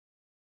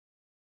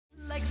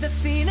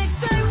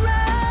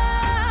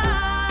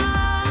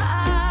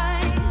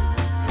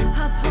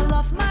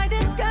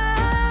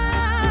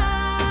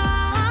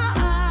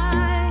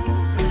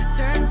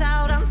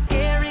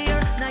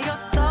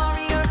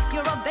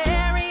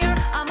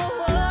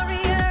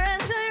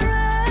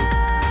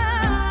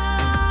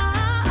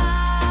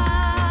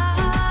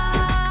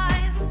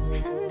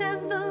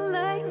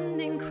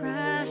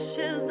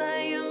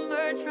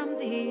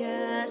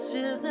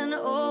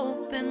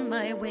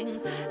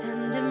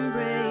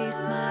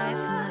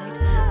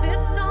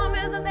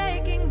is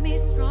making me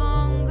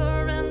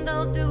stronger, and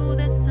I'll do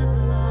this as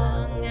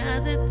long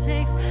as it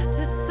takes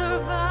to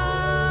survive.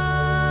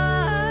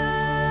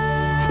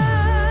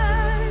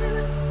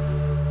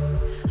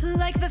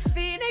 Like the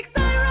phoenix, I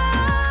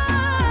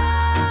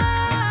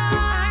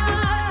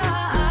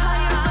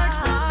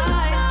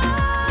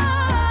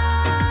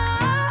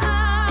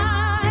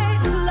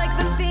rise. Like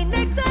the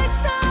phoenix, I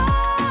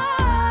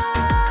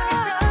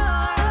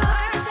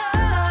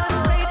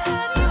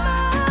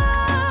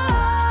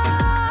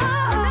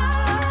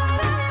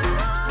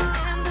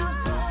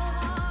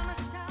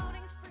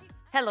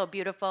Hello,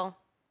 beautiful.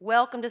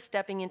 Welcome to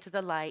Stepping into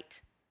the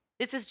Light.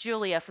 This is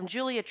Julia from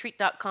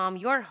juliatreat.com,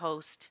 your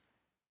host.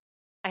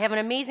 I have an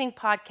amazing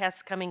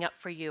podcast coming up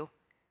for you.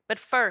 But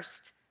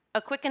first,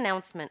 a quick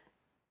announcement.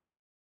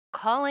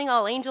 Calling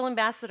all angel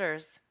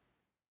ambassadors.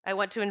 I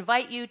want to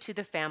invite you to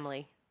the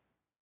family.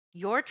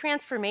 Your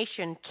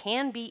transformation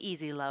can be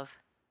easy, love.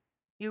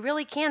 You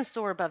really can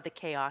soar above the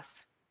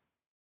chaos.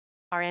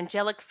 Our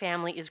angelic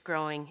family is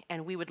growing,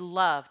 and we would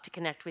love to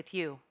connect with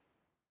you.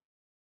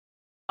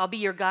 I'll be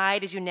your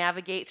guide as you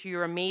navigate through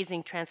your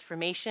amazing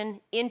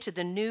transformation into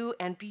the new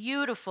and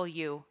beautiful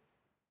you.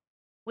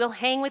 We'll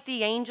hang with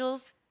the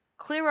angels,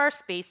 clear our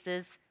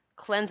spaces,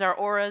 cleanse our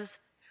auras,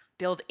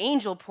 build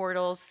angel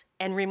portals,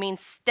 and remain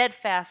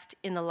steadfast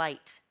in the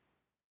light.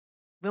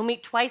 We'll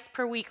meet twice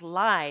per week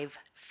live,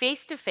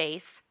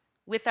 face-to-face,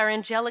 with our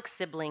angelic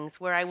siblings,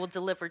 where I will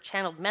deliver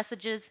channeled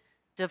messages,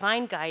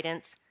 divine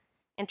guidance,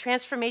 and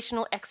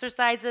transformational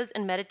exercises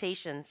and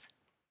meditations.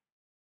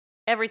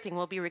 Everything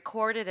will be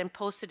recorded and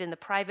posted in the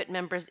private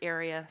members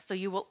area, so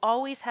you will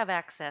always have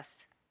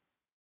access.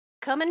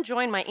 Come and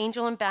join my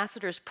Angel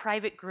Ambassadors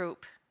private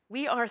group.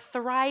 We are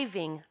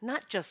thriving,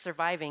 not just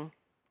surviving.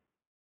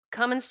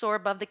 Come and soar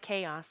above the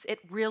chaos. It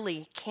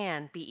really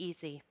can be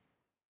easy.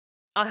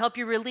 I'll help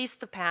you release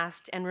the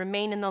past and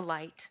remain in the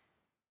light.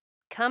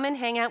 Come and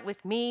hang out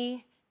with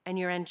me and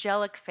your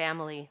angelic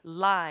family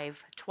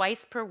live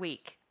twice per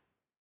week.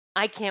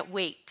 I can't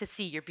wait to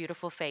see your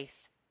beautiful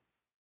face.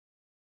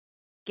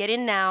 Get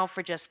in now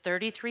for just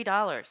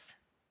 $33.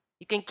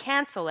 You can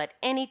cancel at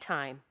any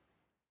time.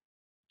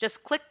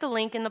 Just click the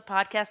link in the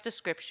podcast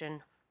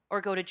description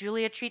or go to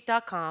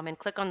juliatreat.com and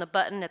click on the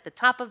button at the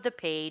top of the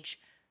page,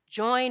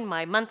 Join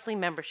My Monthly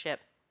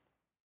Membership.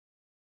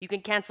 You can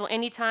cancel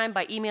anytime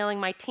by emailing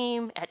my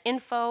team at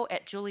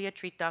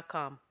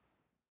info@juliatreat.com.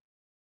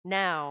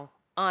 Now,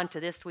 on to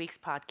this week's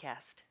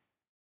podcast.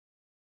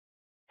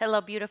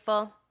 Hello,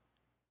 beautiful.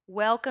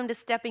 Welcome to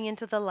Stepping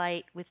into the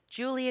Light with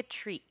Julia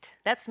Treat.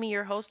 That's me,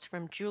 your host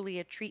from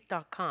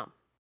juliatreat.com.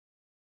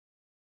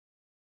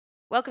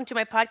 Welcome to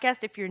my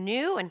podcast if you're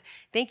new, and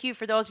thank you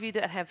for those of you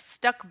that have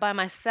stuck by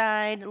my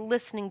side,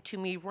 listening to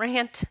me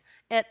rant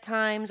at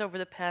times over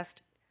the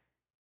past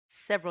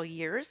several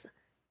years.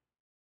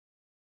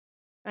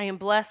 I am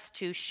blessed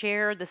to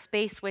share the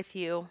space with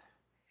you.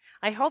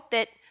 I hope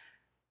that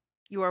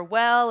you are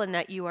well and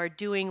that you are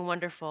doing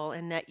wonderful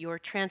and that your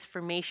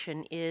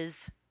transformation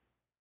is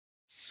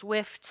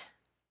swift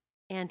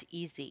and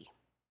easy.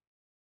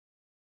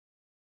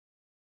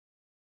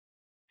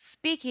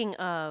 Speaking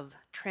of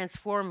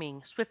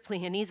transforming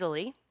swiftly and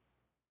easily,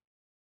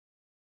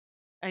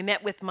 I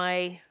met with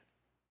my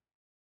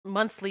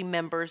monthly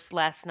members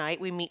last night.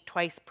 We meet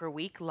twice per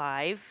week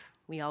live.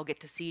 We all get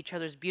to see each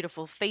other's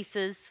beautiful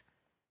faces.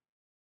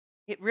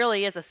 It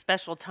really is a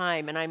special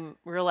time, and I'm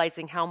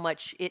realizing how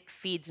much it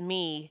feeds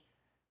me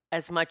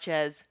as much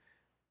as,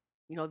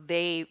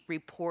 they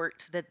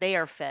report that they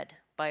are fed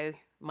by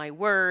my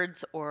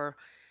words or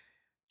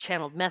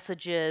channeled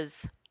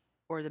messages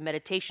or the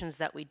meditations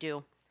that we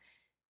do.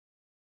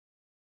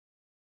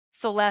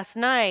 So last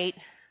night,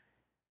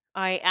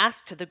 I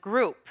asked the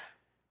group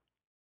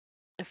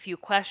a few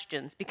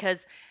questions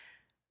because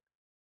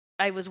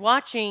I was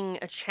watching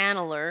a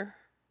channeler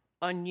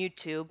on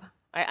YouTube.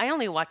 I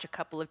only watch a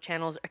couple of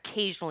channels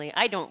occasionally.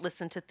 I don't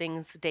listen to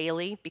things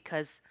daily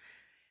because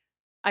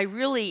I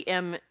really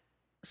am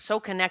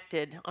so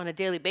connected on a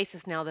daily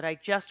basis now that I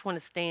just want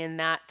to stay in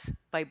that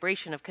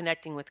vibration of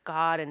connecting with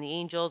God and the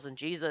angels and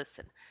Jesus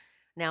and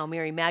now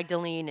Mary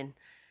Magdalene and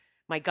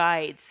my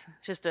guides,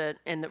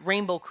 and the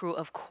Rainbow Crew,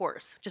 of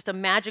course. Just a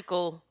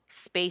magical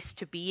space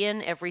to be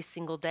in every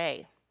single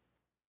day.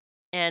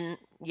 And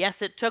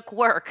yes, it took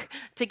work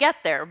to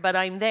get there, but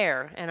I'm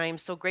there, and I'm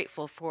so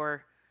grateful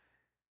for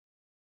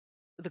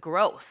the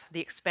growth,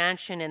 the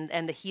expansion,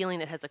 and the healing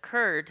that has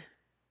occurred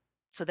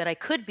so that I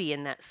could be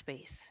in that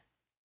space.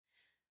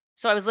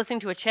 So I was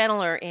listening to a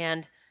channeler,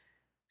 and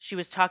she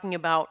was talking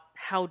about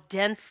how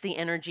dense the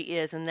energy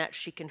is and that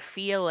she can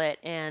feel it,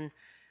 and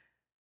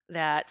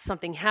that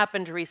something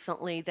happened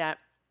recently that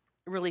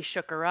really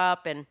shook her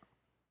up. And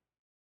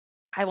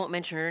I won't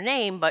mention her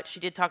name, but she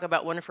did talk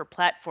about one of her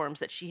platforms,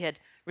 that she had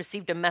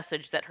received a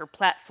message that her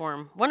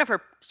platform, one of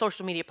her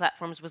social media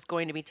platforms, was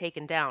going to be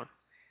taken down.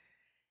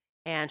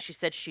 And she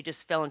said she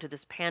just fell into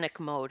this panic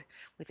mode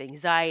with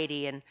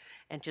anxiety and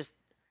just,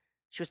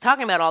 she was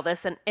talking about all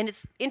this. And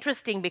it's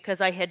interesting because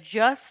I had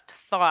just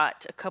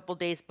thought a couple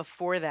days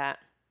before that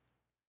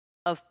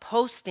of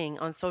posting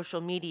on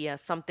social media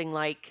something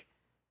like,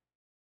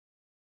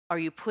 are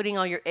you putting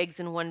all your eggs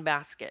in one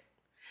basket?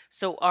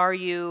 So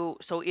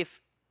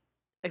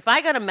if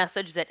I got a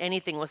message that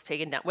anything was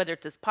taken down, whether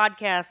it's this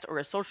podcast or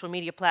a social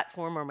media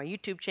platform or my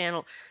YouTube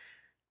channel,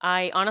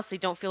 I honestly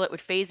don't feel it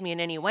would phase me in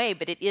any way,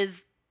 but it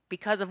is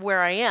because of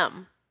where I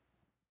am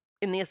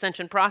in the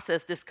ascension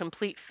process, this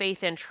complete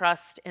faith and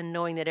trust and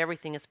knowing that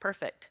everything is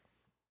perfect.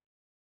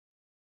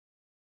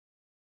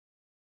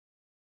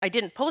 I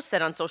didn't post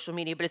that on social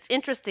media, but it's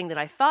interesting that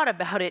I thought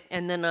about it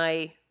and then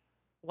I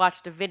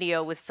watched a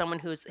video with someone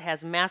who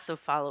has massive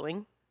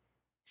following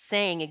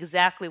saying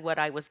exactly what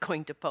I was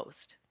going to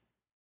post.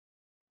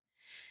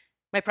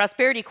 My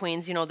prosperity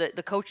queens,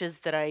 the coaches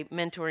that I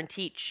mentor and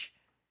teach,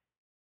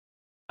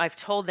 I've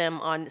told them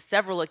on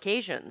several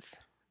occasions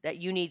that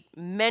you need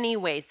many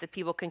ways that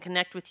people can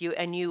connect with you,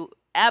 and you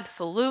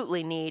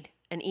absolutely need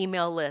an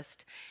email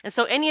list. And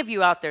so any of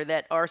you out there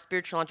that are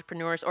spiritual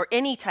entrepreneurs or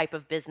any type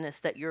of business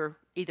that you're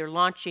either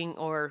launching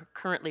or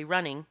currently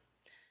running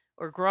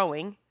or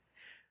growing,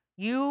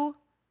 you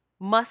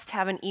must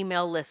have an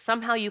email list.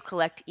 Somehow you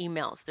collect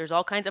emails. There's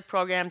all kinds of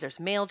programs. There's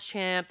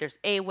MailChimp, there's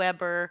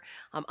Aweber.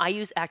 I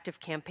use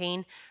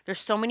ActiveCampaign. There's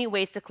so many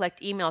ways to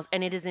collect emails,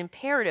 and it is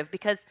imperative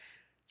because,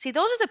 see,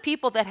 those are the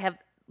people that have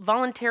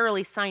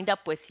voluntarily signed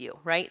up with you,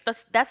 right?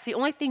 That's the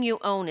only thing you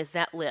own is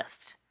that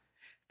list.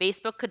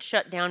 Facebook could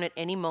shut down at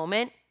any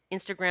moment.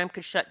 Instagram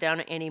could shut down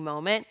at any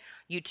moment.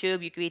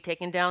 YouTube, you could be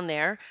taken down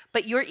there.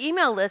 But your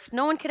email list,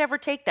 no one could ever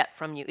take that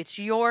from you. It's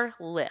your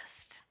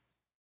list.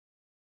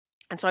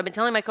 And so I've been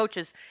telling my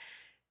coaches,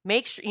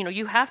 make sure,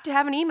 you have to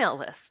have an email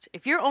list.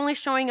 If you're only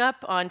showing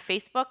up on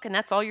Facebook and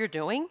that's all you're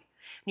doing, and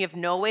you have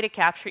no way to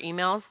capture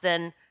emails,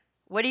 then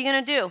what are you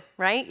going to do,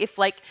 right? If,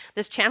 like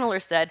this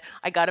channeler said,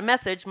 I got a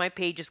message, my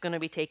page is going to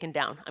be taken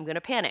down. I'm going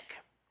to panic.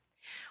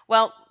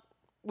 Well,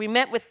 I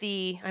met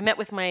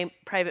with my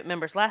private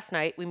members last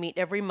night. We meet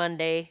every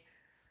Monday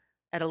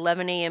at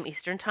 11 a.m.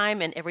 Eastern time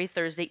and every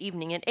Thursday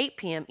evening at 8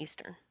 p.m.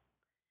 Eastern.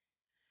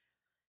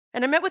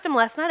 And I met with them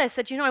last night. I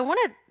said, I want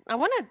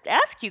to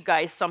ask you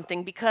guys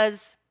something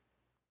because,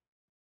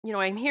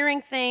 I'm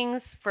hearing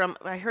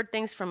I heard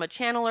things from a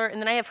channeler,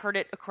 and then I have heard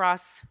it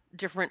across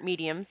different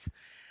mediums.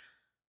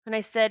 And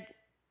I said,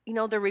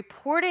 the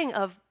reporting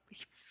of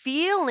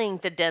feeling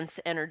the dense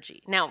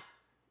energy. Now,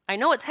 I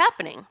know it's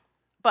happening,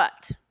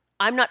 but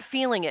I'm not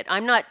feeling it.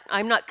 I'm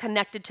not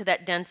connected to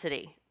that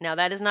density. Now,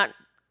 that does not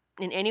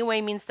in any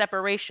way mean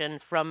separation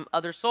from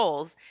other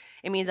souls.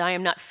 It means I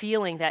am not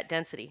feeling that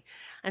density.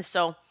 And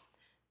so,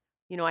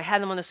 I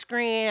had them on the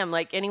screen. I'm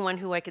like, anyone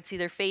who I could see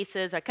their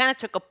faces, I kind of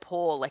took a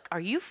poll, like, are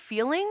you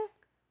feeling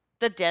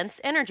the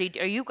dense energy?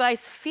 Are you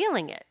guys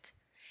feeling it?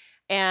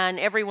 And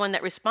everyone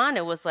that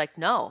responded was like,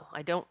 no,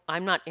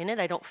 I'm not in it.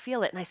 I don't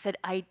feel it. And I said,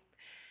 I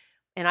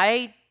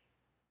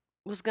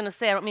was going to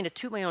say, I don't mean to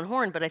toot my own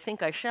horn, but I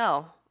think I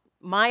shall.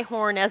 My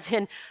horn as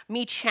in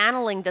me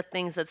channeling the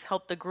things that's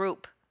helped the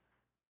group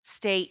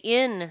stay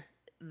in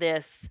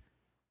this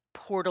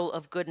portal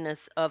of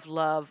goodness, of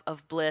love,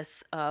 of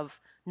bliss, of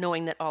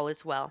knowing that all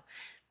is well.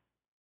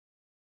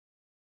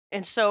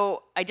 And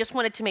so I just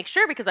wanted to make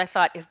sure because I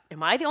thought,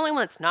 am I the only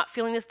one that's not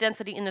feeling this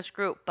density in this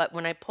group? But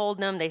when I polled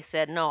them, they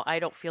said, no, I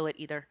don't feel it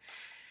either.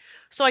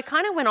 So I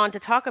kind of went on to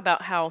talk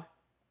about how,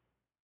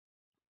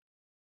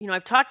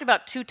 I've talked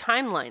about two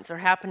timelines are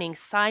happening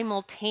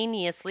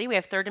simultaneously. We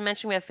have third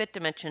dimension, we have fifth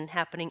dimension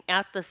happening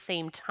at the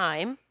same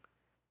time.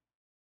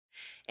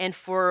 And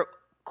for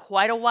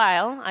quite a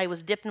while, I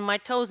was dipping my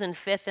toes in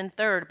fifth and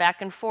third,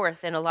 back and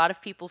forth, and a lot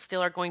of people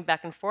still are going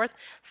back and forth.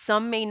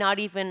 Some may not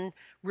even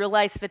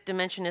realize fifth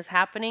dimension is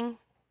happening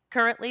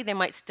currently. They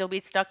might still be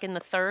stuck in the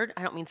third.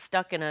 I don't mean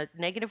stuck in a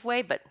negative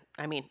way, but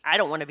I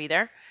don't want to be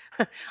there.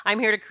 I'm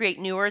here to create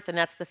new earth, and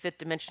that's the fifth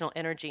dimensional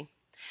energy.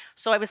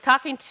 So I was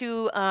talking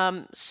to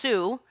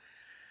Sue.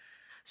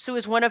 Sue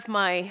is one of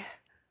my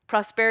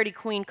prosperity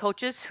queen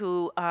coaches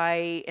who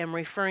I am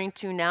referring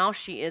to now.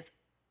 She is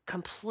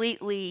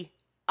completely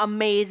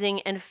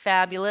amazing and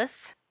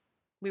fabulous.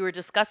 We were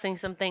discussing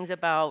some things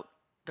about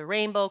the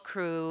Rainbow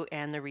Crew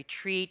and the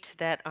retreat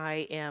that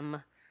I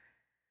am,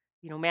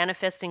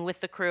 manifesting with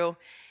the crew.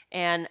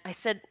 And I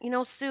said,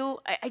 Sue,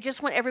 I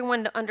just want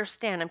everyone to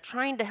understand. I'm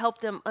trying to help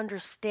them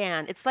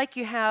understand. It's like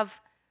you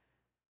have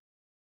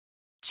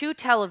two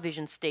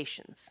television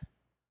stations,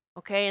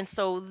 okay? And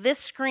so this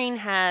screen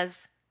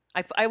has,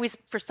 I always,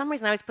 for some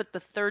reason, I always put the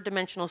third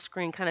dimensional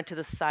screen kind of to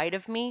the side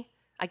of me.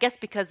 I guess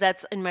because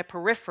that's in my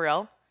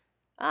peripheral.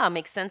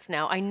 Makes sense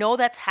now. I know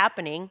that's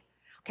happening.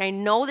 Okay, I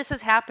know this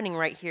is happening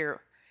right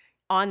here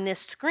on this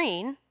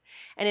screen.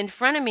 And in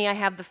front of me, I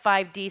have the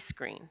 5D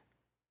screen,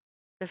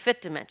 the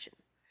fifth dimension.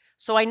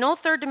 So I know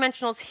third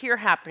dimensional is here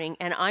happening,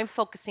 and I'm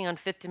focusing on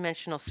fifth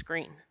dimensional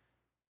screen.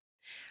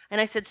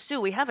 And I said,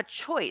 Sue, we have a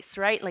choice,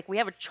 right? Like we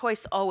have a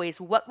choice always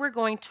what we're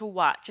going to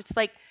watch. It's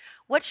like,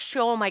 what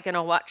show am I going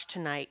to watch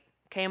tonight?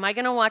 Okay, am I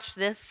going to watch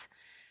this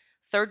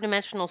third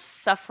dimensional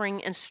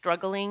suffering and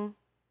struggling?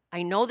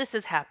 I know this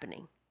is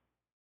happening.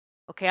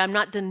 Okay, I'm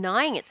not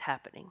denying it's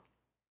happening,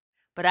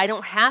 But I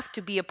don't have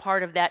to be a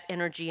part of that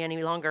energy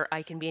any longer.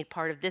 I can be a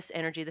part of this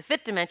energy, the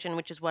fifth dimension,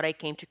 which is what I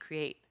came to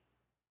create.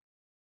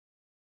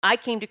 I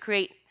came to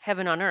create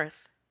heaven on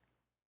earth.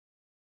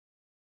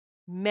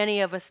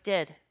 Many of us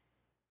did.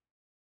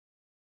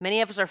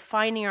 Many of us are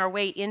finding our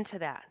way into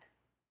that.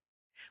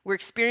 We're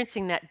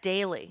experiencing that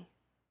daily.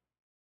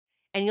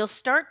 And you'll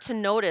start to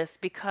notice,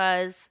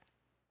 because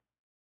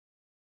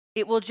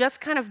it will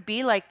just kind of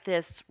be like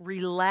this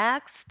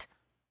relaxed,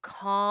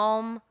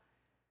 calm,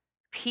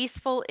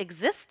 peaceful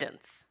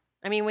existence.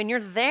 I mean, when you're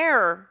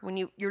there,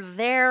 you're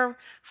there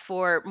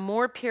for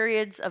more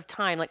periods of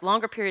time, like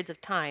longer periods of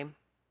time,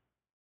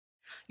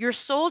 your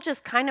soul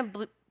just kind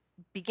of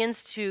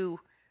begins to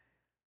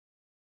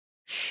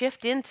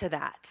shift into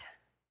that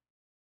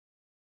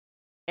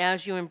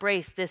as you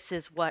embrace, this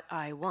is what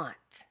I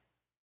want.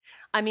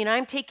 I mean,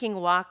 I'm taking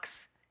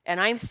walks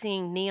and I'm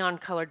seeing neon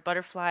colored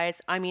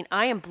butterflies. I mean,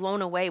 I am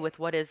blown away with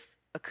what is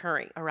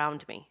occurring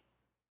around me.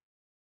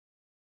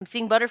 I'm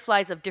seeing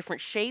butterflies of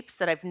different shapes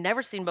that I've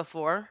never seen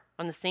before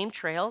on the same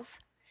trails.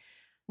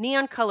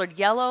 Neon colored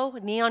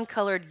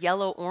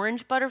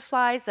yellow-orange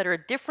butterflies that are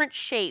a different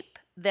shape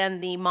than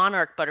the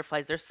monarch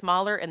butterflies. They're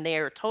smaller and they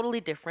are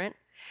totally different.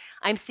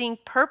 I'm seeing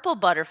purple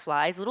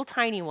butterflies, little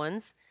tiny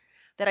ones,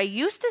 that I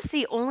used to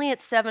see only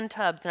at Seven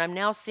Tubs, and I'm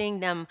now seeing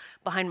them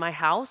behind my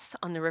house,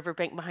 on the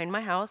riverbank behind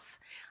my house.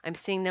 I'm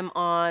seeing them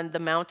on the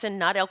mountain,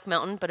 not Elk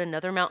Mountain, but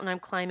another mountain I'm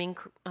climbing,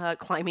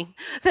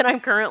 that I'm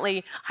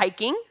currently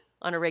hiking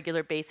on a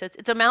regular basis.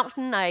 It's a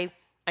mountain I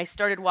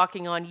started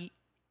walking on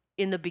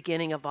in the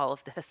beginning of all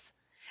of this,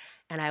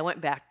 and I went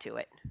back to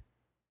it.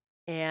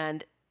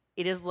 And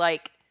it is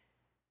like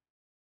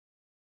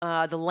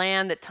the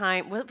land that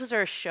time, what was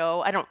there a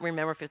show? I don't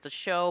remember if it's a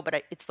show,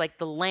 but it's like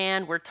the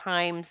land where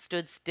time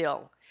stood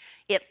still.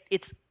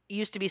 It's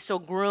used to be so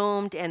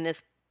groomed, and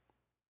this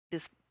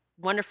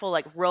wonderful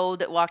like road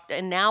that walked,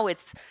 and now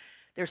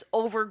there's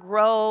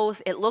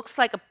overgrowth. It looks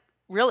like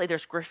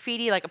there's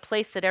graffiti, like a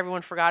place that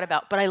everyone forgot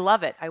about, but I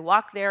love it. I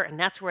walk there, and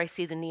that's where I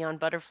see the neon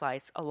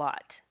butterflies a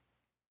lot.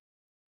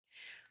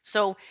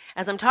 So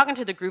as I'm talking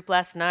to the group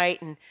last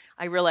night, and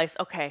I realized,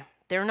 okay,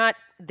 they're not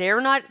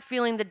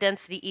feeling the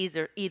density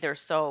either.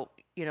 So,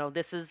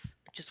 this is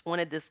just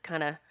wanted this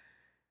kind of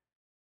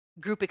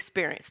group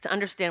experience to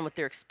understand what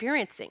they're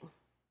experiencing.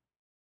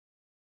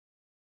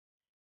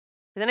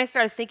 But then I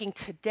started thinking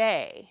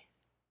today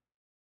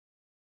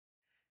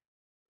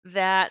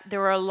that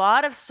there are a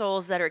lot of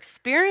souls that are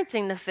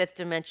experiencing the fifth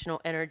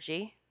dimensional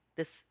energy,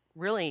 this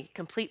really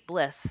complete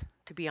bliss,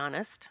 to be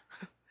honest.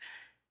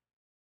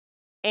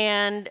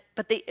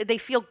 But they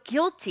feel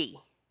guilty.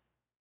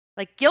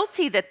 Like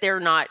guilty that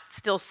they're not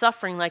still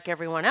suffering like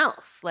everyone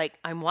else. Like,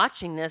 I'm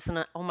watching this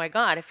and oh my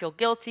God, I feel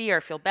guilty, or I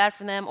feel bad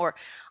for them, or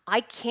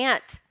I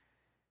can't,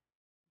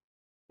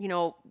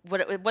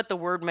 what the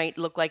word might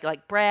look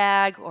like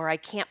brag, or I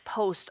can't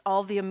post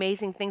all the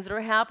amazing things that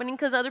are happening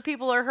because other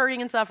people are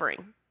hurting and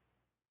suffering.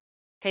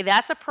 Okay,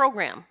 that's a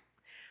program.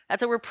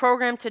 That's what we're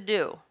programmed to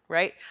do,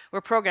 right?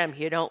 We're programmed,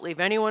 you don't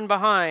leave anyone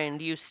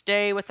behind, you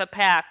stay with the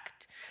pack,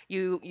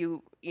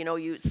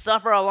 you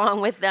suffer along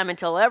with them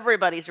until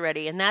everybody's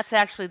ready. And that's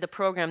actually the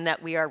program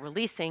that we are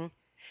releasing,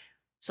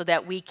 so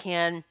that we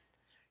can,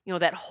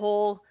 that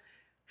whole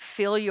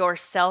fill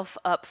yourself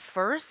up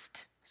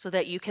first, so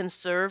that you can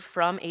serve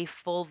from a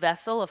full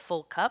vessel, a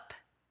full cup.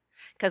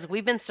 Because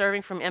we've been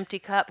serving from empty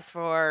cups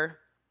for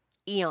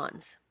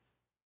eons.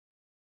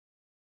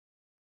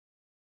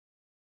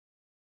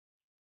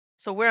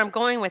 So where I'm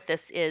going with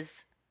this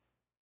is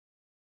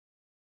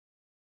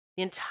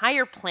the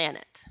entire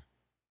planet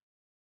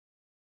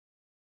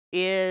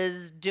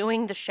is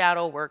doing the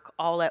shadow work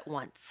all at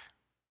once.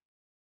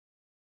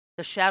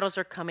 The shadows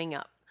are coming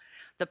up.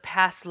 The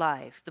past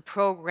lives, the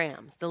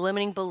programs, the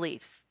limiting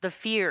beliefs, the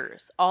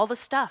fears, all the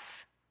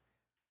stuff.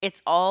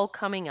 It's all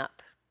coming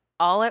up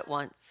all at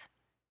once.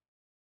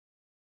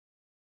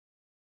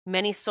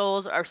 Many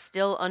souls are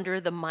still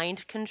under the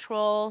mind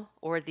control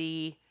or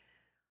the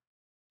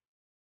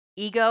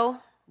ego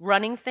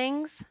running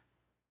things.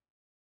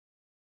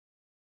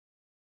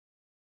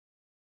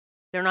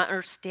 They're not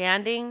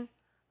understanding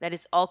that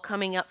it's all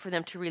coming up for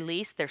them to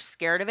release. They're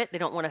scared of it. They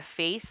don't want to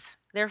face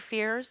their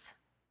fears.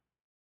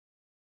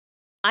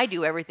 I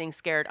do everything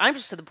scared. I'm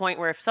just to the point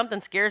where if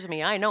something scares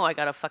me, I know I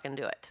gotta fucking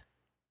do it.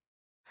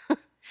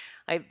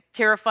 I'm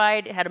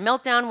terrified, had a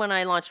meltdown when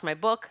I launched my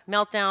book.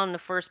 Meltdown, the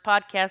first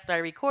podcast I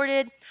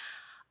recorded.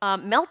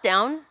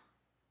 Meltdown,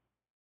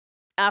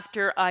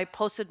 after I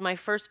posted my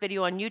first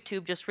video on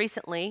YouTube just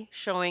recently,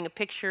 showing a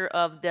picture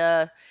of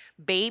the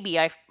baby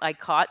I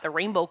caught, the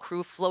rainbow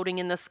crew floating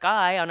in the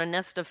sky on a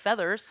nest of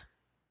feathers.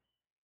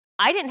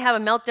 I didn't have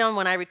a meltdown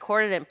when I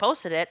recorded it and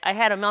posted it. I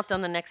had a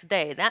meltdown the next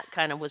day. That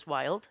kind of was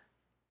wild.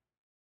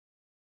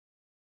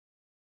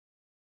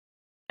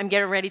 I'm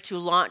getting ready to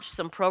launch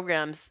some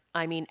programs,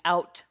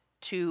 out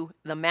to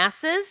the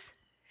masses.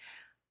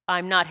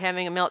 I'm not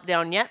having a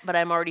meltdown yet, but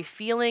I'm already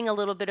feeling a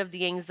little bit of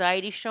the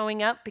anxiety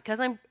showing up because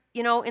I'm,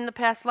 in the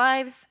past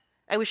lives,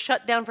 I was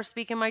shut down for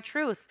speaking my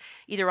truth.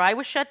 Either I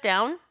was shut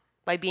down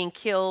by being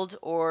killed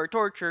or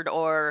tortured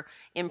or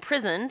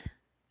imprisoned,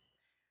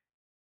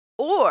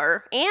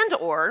 or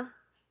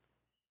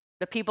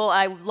the people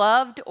I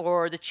loved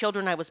or the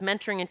children I was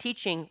mentoring and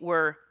teaching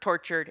were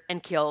tortured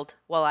and killed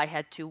while I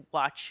had to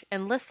watch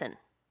and listen.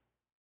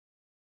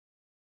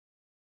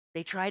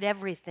 They tried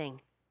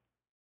everything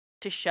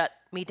to shut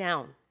me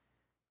down,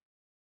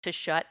 to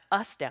shut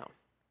us down.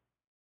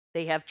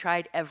 They have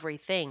tried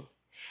everything.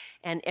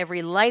 And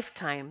every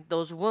lifetime,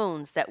 those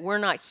wounds that were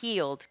not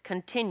healed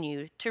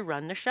continue to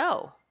run the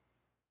show.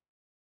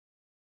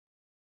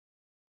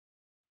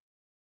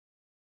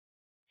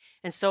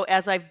 And so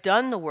as I've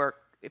done the work,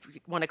 if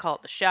you want to call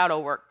it the shadow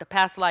work, the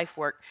past life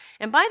work,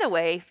 and by the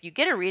way, if you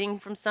get a reading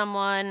from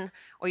someone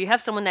or you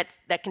have someone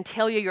that can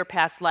tell you your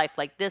past life,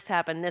 like this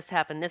happened, this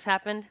happened, this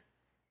happened,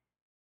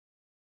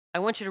 I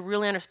want you to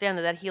really understand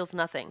that heals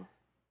nothing.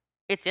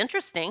 It's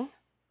interesting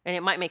and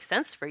it might make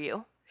sense for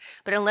you,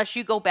 but unless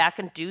you go back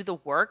and do the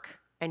work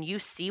and you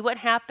see what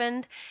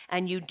happened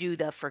and you do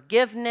the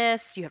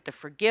forgiveness, you have to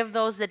forgive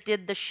those that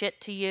did the shit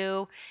to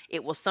you.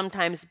 It will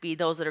sometimes be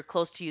those that are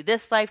close to you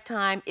this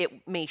lifetime.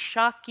 It may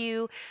shock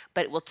you,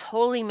 but it will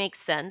totally make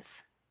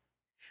sense.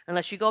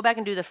 Unless you go back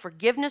and do the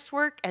forgiveness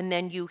work and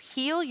then you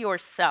heal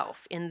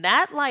yourself in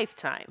that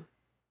lifetime,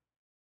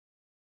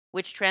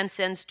 which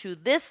transcends to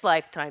this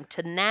lifetime,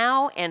 to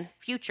now and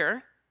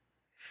future,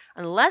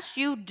 unless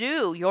you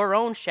do your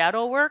own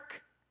shadow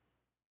work,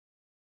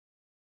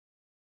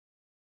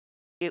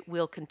 it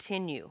will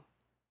continue.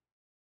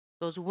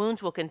 Those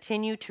wounds will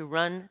continue to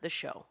run the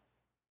show.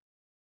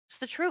 It's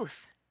the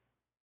truth.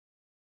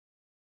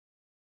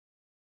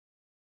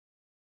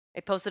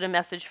 I posted a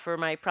message for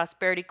my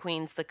prosperity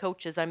queens, the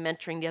coaches I'm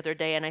mentoring the other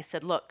day, and I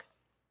said, look,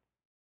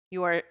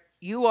 you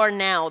are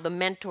now the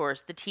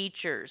mentors, the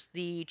teachers,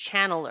 the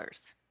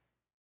channelers,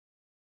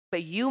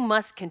 but you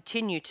must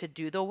continue to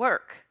do the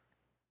work.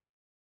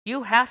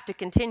 You have to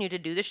continue to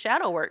do the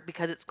shadow work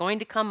because it's going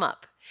to come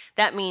up.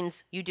 That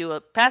means you do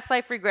a past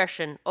life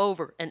regression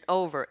over and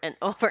over and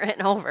over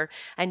and over,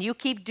 and you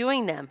keep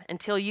doing them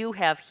until you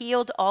have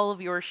healed all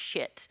of your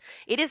shit.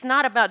 It is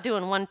not about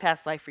doing one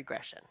past life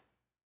regression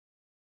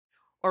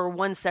or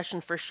one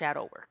session for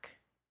shadow work.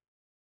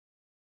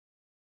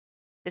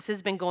 This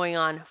has been going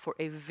on for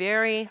a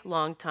very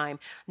long time.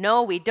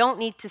 No, we don't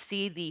need to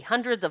see the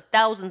hundreds of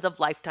thousands of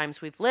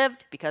lifetimes we've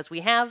lived, because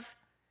we have.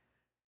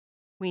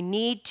 We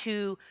need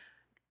to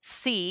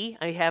see,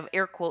 I have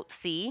air quotes,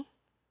 see,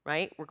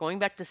 right? We're going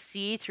back to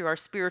see through our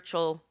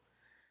spiritual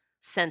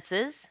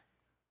senses,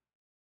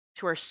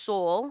 to our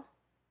soul,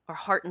 our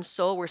heart and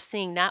soul. We're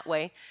seeing that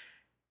way.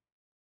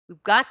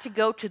 We've got to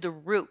go to the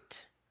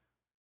root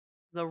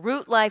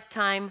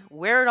lifetime,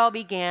 where it all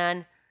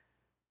began,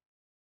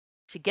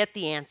 to get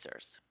the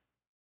answers.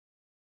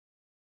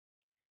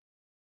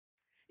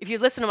 If you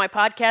listen to my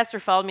podcast or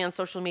followed me on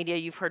social media,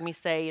 you've heard me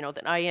say,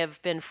 that I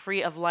have been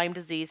free of Lyme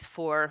disease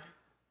for,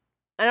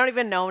 I don't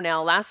even know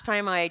now. Last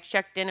time I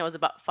checked in, it was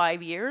about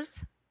 5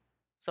 years.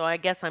 So I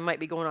guess I might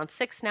be going on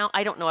 6 now.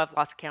 I don't know. I've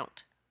lost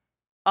count.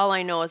 All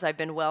I know is I've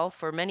been well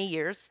for many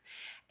years.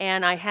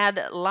 And I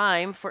had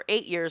Lyme for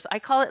 8 years. I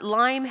call it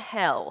Lyme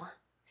hell.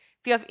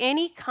 If you have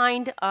any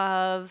kind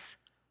of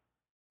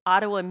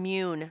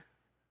autoimmune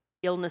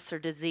illness or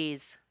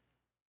disease,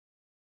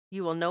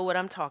 you will know what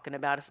I'm talking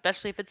about,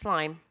 especially if it's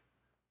Lyme.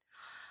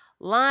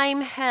 Lyme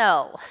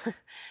hell,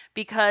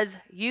 because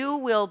you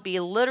will be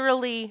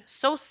literally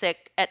so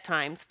sick at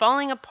times,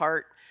 falling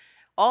apart,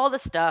 all the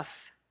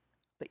stuff,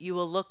 but you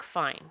will look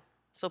fine.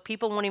 So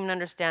people won't even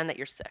understand that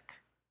you're sick.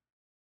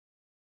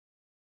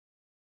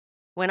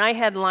 When I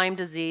had Lyme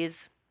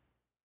disease,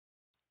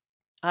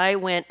 I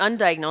went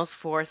undiagnosed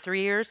for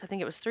 3 years. I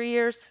think it was 3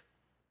 years.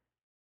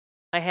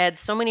 I had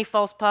so many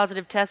false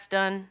positive tests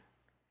done.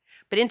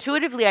 But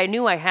intuitively, I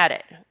knew I had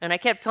it. And I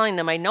kept telling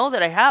them, I know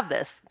that I have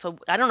this. So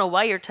I don't know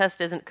why your test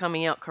isn't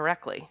coming out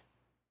correctly.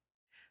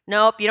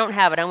 Nope, you don't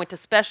have it. I went to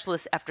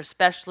specialist after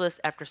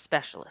specialist after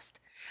specialist.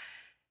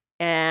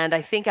 And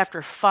I think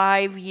after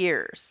 5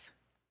 years,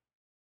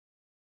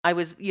 I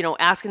was,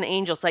 asking the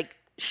angels, like,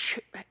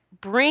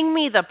 bring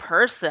me the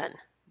person.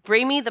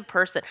 Bring me the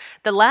person.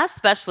 The last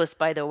specialist,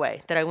 by the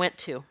way, that I went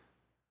to,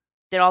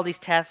 did all these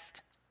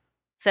tests,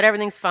 said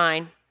everything's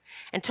fine,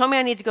 and told me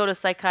I need to go to a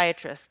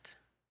psychiatrist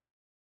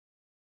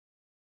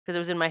because it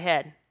was in my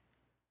head.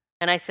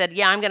 And I said,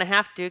 yeah, I'm going to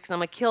have to, because I'm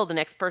going to kill the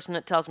next person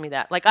that tells me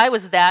that. Like, I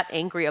was that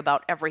angry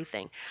about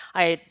everything.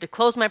 I had to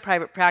close my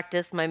private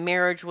practice. My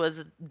marriage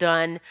was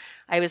done.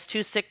 I was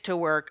too sick to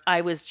work.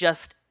 I was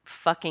just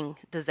fucking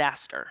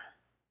disaster.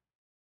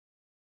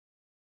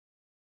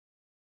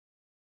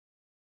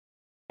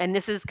 And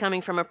this is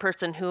coming from a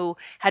person who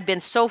had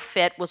been so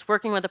fit, was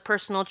working with a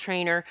personal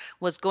trainer,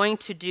 was going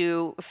to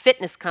do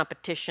fitness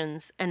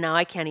competitions, and now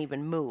I can't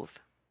even move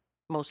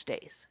most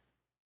days.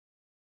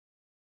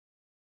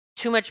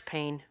 Too much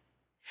pain.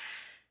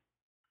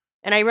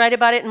 And I write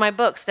about it in my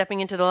book, Stepping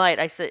into the Light.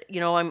 I said,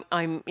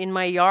 I'm in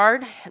my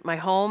yard, at my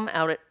home,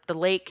 out at the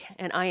lake,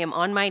 and I am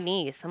on my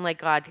knees. I'm like,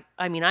 God,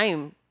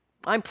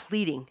 I'm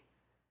pleading.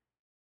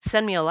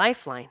 Send me a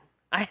lifeline.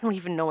 I don't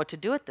even know what to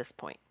do at this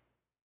point.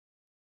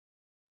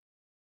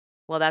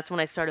 Well, that's when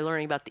I started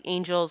learning about the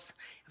angels.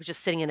 I was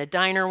just sitting in a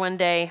diner one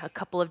day, a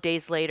couple of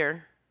days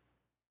later,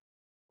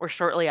 or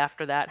shortly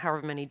after that,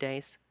 however many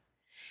days.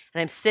 And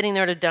I'm sitting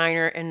there at a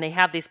diner, and they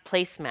have these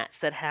placemats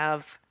that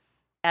have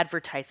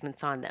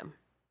advertisements on them.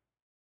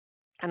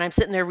 And I'm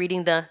sitting there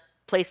reading the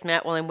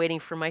placemat while I'm waiting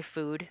for my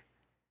food.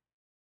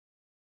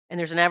 And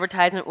there's an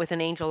advertisement with an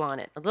angel on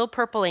it, a little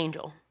purple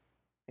angel.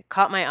 It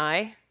caught my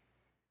eye.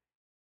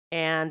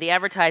 And the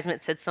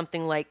advertisement said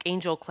something like,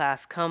 "Angel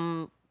class,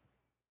 come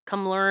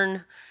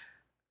learn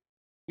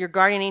your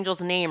guardian angel's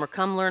name, or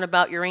come learn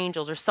about your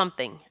angels," or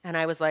something. And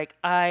I was like,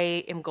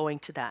 I am going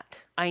to that.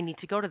 I need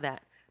to go to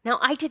that. Now,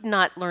 I didn't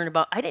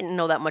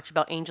know that much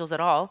about angels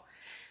at all.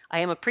 I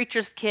am a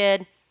preacher's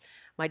kid.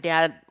 My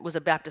dad was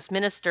a Baptist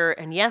minister,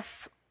 and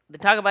yes, they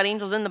talk about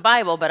angels in the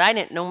Bible, but I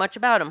didn't know much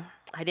about them.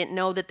 I didn't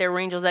know that there were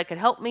angels that could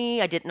help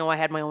me. I didn't know I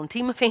had my own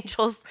team of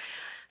angels.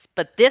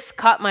 But this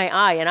caught my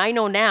eye, and I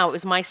know now it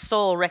was my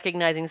soul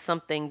recognizing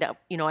something that,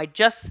 I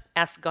just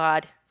asked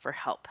God for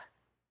help.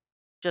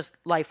 Just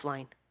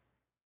lifeline.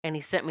 And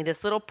he sent me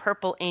this little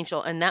purple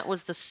angel, and that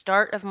was the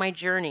start of my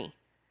journey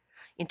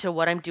into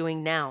what I'm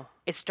doing now.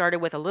 It started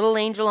with a little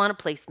angel on a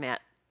placemat.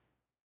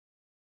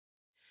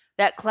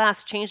 That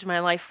class changed my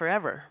life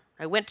forever.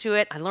 I went to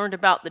it, I learned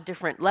about the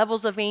different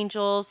levels of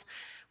angels,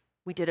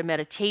 we did a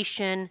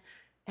meditation,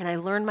 and I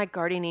learned my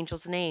guardian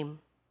angel's name.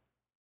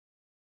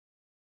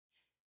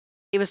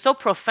 It was so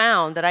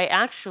profound that I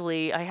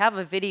have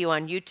a video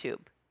on YouTube.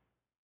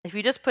 If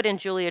you just put in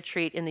Julia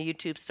Treat in the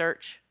YouTube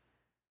search,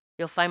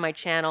 you'll find my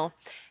channel,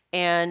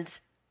 and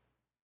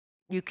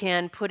you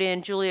can put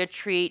in Julia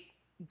Treat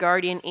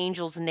Guardian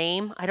Angel's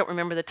Name. I don't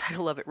remember the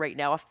title of it right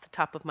now off the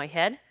top of my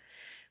head,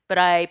 but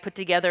I put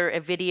together a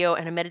video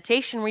and a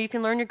meditation where you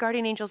can learn your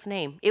guardian angel's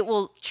name. It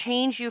will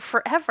change you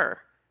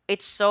forever.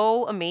 It's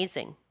so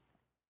amazing.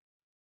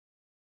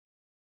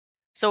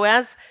 So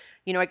as,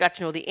 I got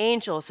to know the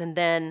angels, and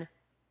then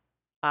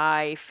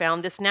I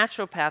found this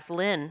naturopath,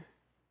 Lynn.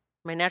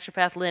 My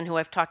naturopath, Lynn, who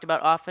I've talked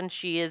about often.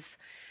 She is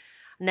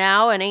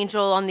now an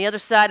angel on the other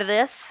side of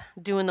this,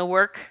 doing the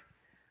work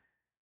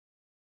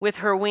with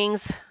her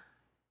wings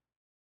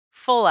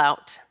full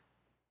out.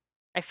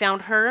 I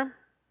found her.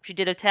 She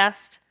did a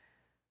test.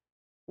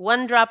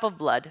 1 drop of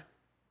blood.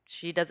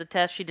 She does a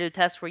test. She did a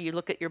test where you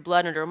look at your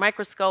blood under a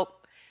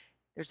microscope.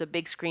 There's a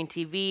big screen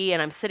TV,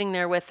 and I'm sitting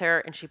there with her,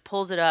 and she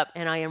pulls it up,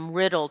 and I am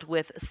riddled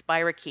with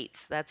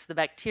spirochetes. That's the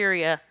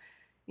bacteria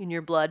in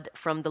your blood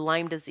from the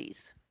Lyme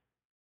disease.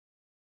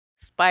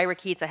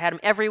 Spirochetes, I had them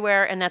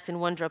everywhere, and that's in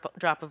 1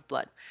 drop of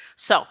blood.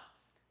 So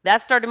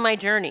that started my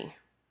journey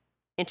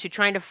into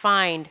trying to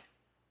find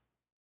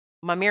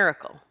my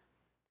miracle.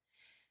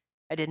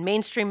 I did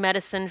mainstream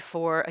medicine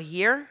for a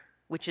year,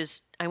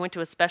 I went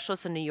to a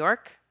specialist in New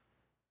York,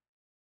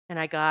 and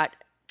I got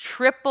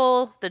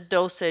triple the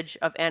dosage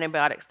of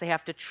antibiotics. They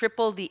have to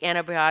triple the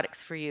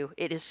antibiotics for you.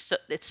 It's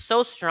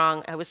so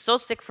strong. I was so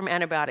sick from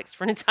antibiotics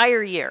for an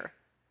entire year.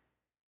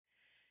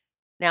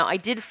 Now, I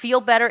did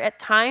feel better at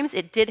times.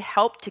 It did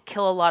help to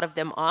kill a lot of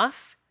them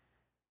off,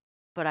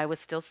 but I was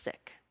still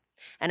sick.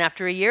 And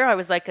after a year, I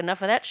was like,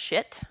 enough of that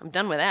shit. I'm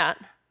done with that.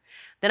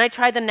 Then I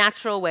tried the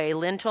natural way.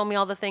 Lynn told me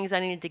all the things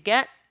I needed to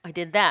get. I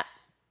did that.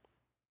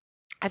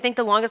 I think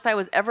the longest I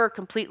was ever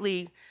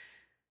completely,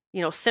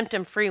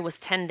 symptom-free was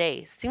 10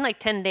 days. It seemed like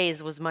 10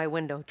 days was my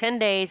window. 10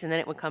 days, and then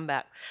it would come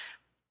back.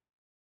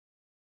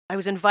 I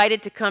was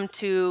invited to come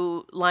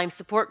to Lyme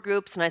support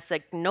groups, and I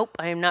said, nope,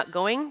 I am not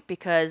going,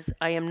 because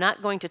I am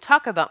not going to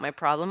talk about my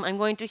problem. I'm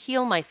going to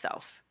heal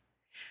myself.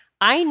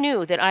 I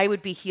knew that I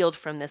would be healed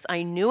from this.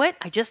 I knew it.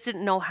 I just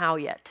didn't know how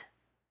yet.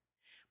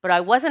 But I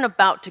wasn't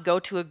about to go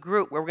to a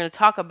group where we're going to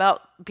talk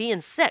about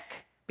being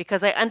sick,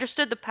 because I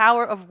understood the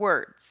power of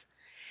words.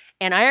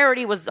 And I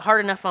already was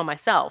hard enough on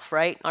myself,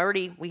 right?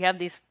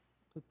 We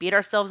beat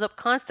ourselves up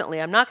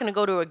constantly. I'm not going to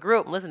go to a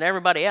group and listen to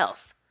everybody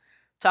else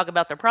talk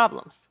about their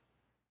problems.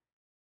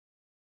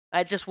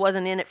 I just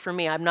wasn't in it for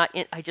me. It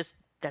doesn't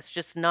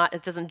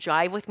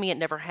jive with me. It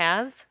never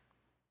has.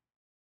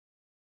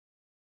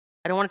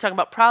 I don't want to talk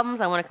about problems.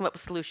 I want to come up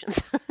with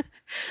solutions.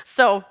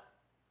 So,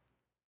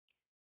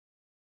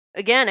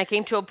 again, I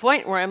came to a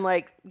point where I'm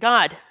like,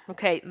 God,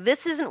 okay,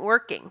 this isn't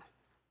working.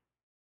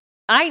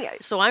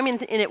 I'm in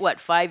it,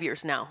 5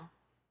 years now?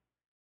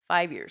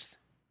 5 years.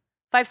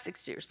 5,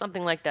 6 years,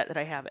 something like that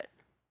I have it.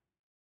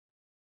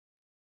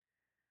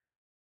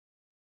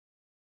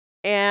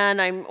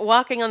 And I'm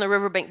walking on the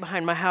riverbank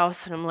behind my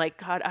house, and I'm like,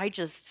 God,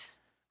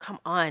 come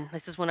on.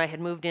 This is when I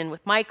had moved in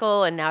with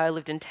Michael, and now I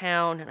lived in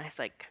town, and I was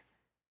like,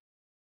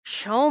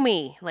 show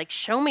me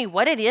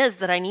what it is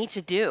that I need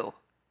to do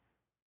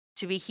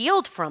to be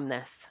healed from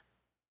this.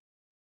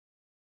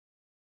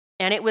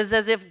 And it was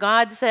as if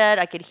God said,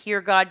 I could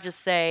hear God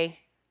just say,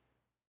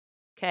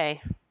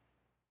 okay,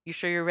 you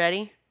sure you're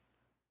ready?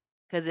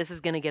 Because this is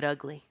going to get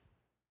ugly.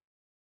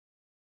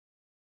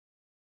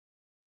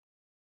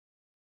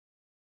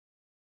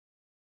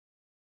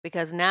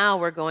 Because now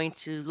we're going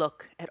to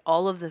look at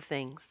all of the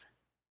things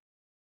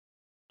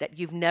that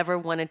you've never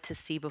wanted to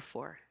see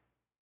before.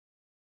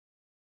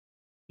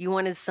 You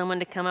wanted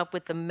someone to come up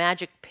with the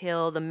magic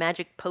pill, the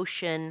magic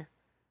potion,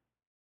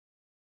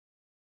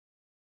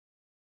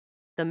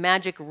 the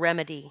magic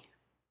remedy.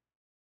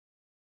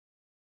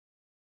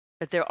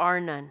 But there are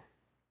none.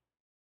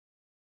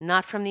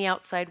 Not from the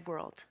outside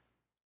world.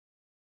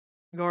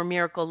 Your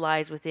miracle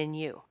lies within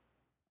you.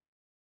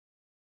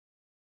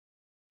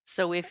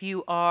 So if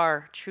you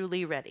are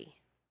truly ready,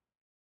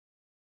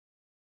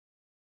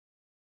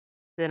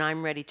 then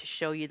I'm ready to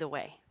show you the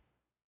way.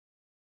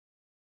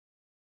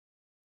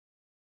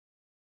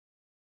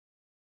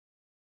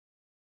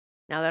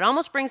 Now that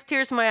almost brings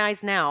tears to my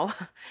eyes now,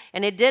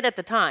 and it did at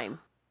the time.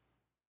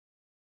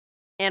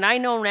 And I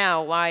know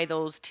now why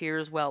those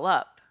tears well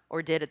up,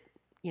 or did it,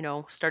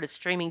 started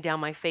streaming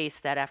down my face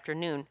that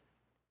afternoon.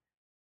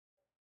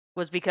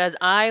 Was because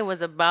I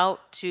was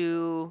about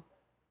to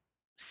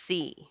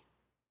see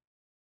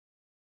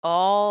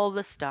all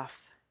the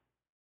stuff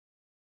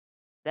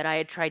that I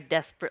had tried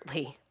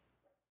desperately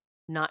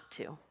not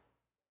to.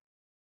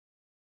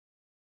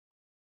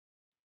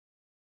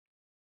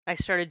 I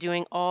started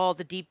doing all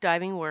the deep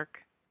diving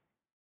work.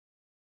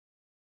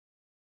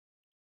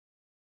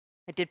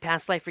 I did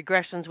past life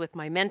regressions with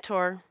my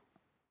mentor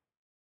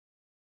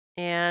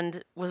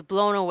and was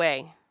blown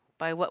away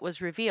by what was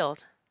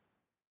revealed.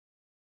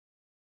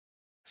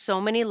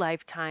 So many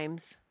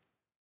lifetimes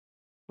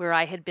where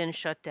I had been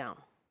shut down.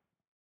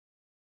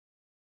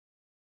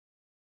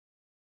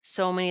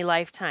 So many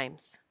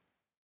lifetimes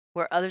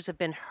where others have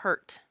been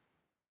hurt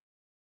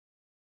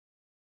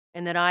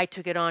and that I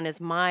took it on as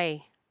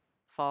my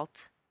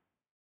fault.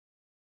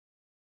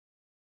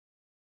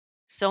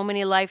 So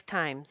many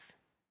lifetimes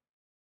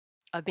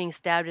of being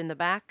stabbed in the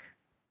back,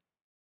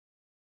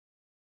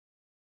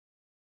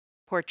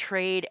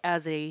 portrayed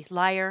as a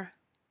liar,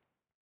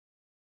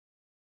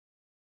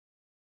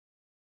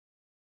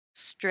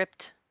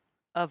 stripped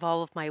of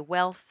all of my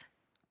wealth,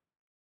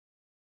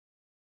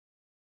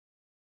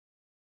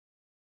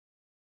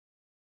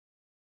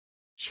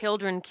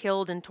 children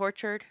killed and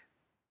tortured,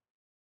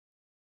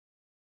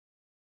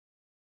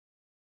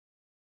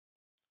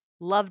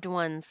 loved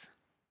ones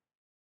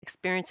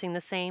experiencing the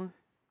same.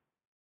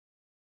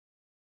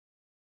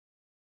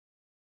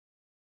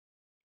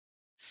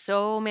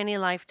 So many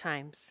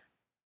lifetimes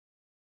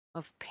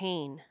of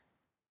pain,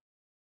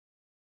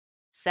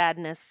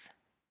 sadness,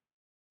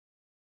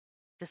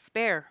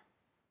 despair.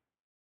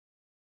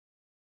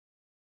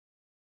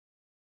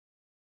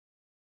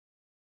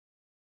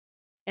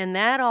 And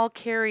that all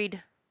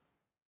carried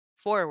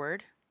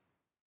forward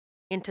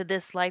into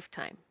this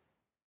lifetime.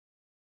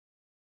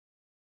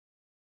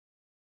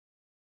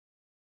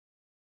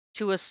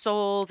 To a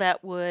soul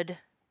that would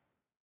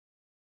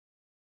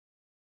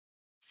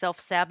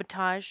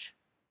self-sabotage,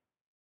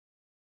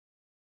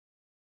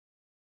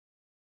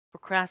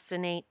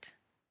 procrastinate,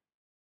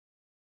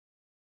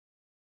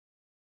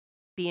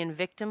 be in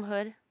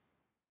victimhood.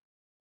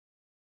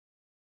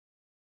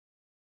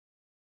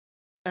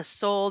 A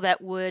soul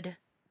that would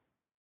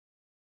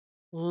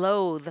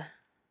loathe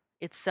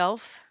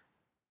itself.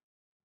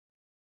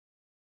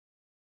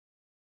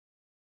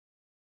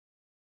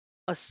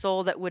 A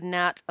soul that would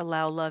not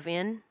allow love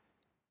in.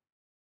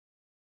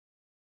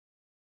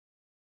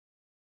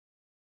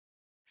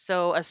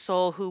 So a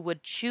soul who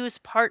would choose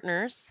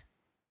partners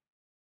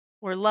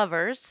or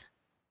lovers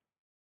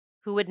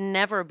who would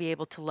never be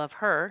able to love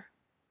her,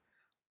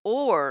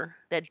 or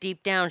that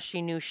deep down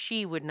she knew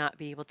she would not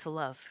be able to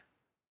love.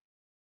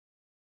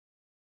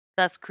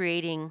 Thus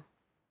creating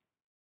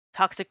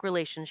toxic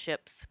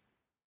relationships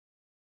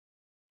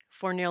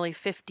for nearly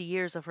 50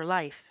 years of her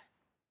life.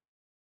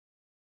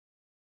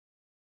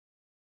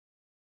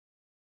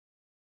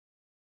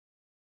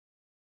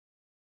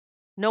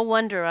 No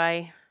wonder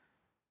I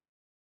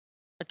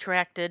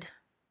attracted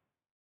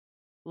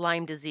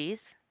Lyme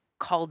disease,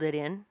 called it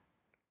in.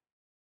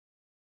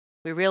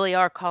 We really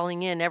are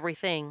calling in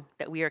everything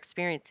that we are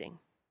experiencing.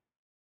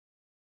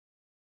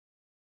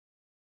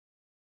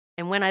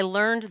 And when I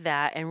learned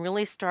that and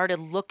really started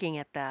looking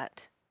at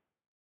that,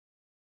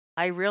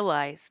 I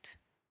realized,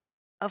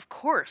 of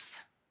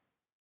course,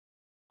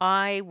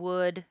 I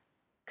would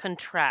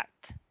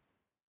contract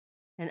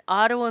an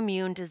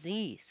autoimmune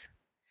disease,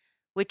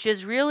 which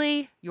is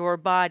really your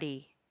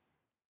body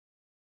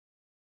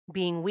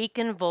being weak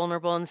and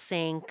vulnerable and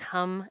saying,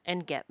 come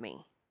and get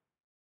me.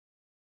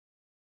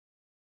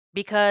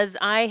 Because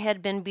I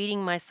had been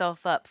beating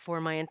myself up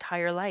for my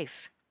entire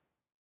life.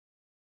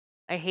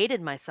 I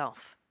hated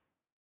myself.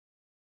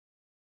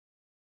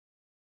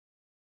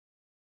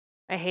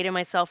 I hated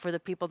myself for the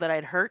people that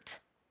I'd hurt.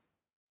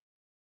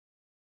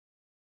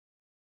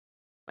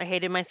 I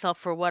hated myself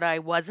for what I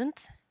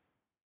wasn't.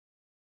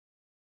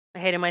 I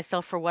hated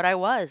myself for what I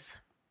was.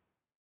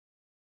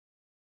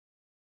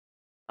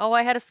 Oh,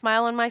 I had a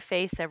smile on my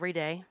face every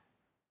day.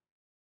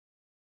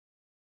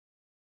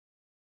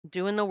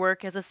 Doing the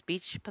work as a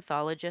speech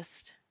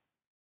pathologist.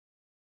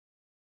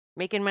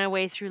 Making my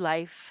way through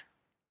life.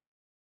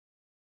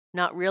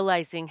 Not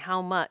realizing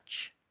how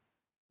much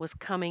was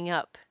coming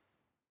up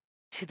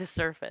to the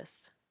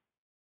surface.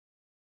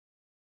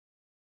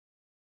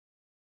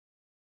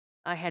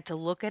 I had to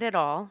look at it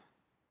all.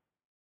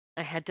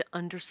 I had to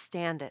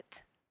understand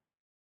it.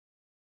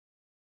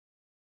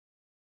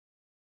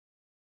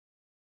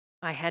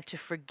 I had to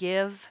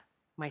forgive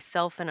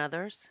myself and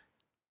others,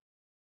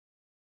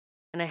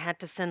 and I had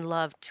to send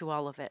love to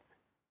all of it.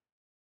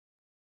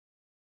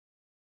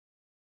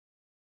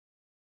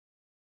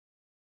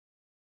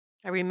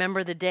 I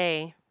remember the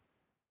day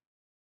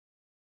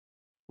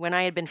when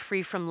I had been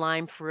free from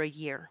Lyme for a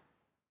year.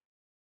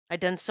 I'd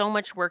done so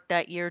much work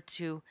that year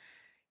to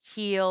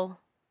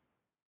heal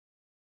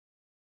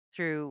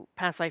through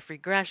past life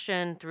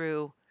regression,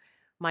 through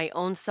my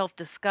own self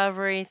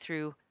discovery,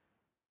 through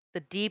the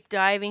deep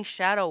diving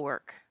shadow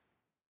work.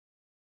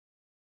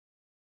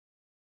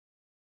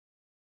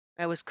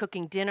 I was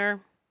cooking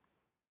dinner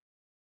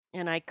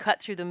and I cut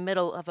through the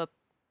middle of a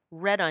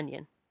red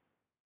onion.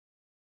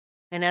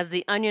 And as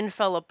the onion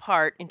fell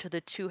apart into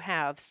the two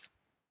halves,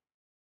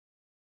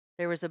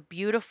 there was a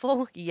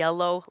beautiful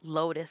yellow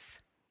lotus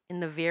in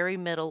the very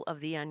middle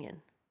of the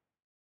onion.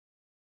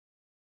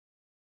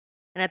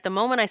 And at the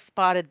moment I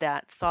spotted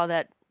that, saw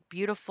that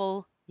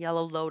beautiful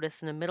yellow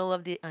lotus in the middle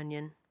of the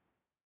onion,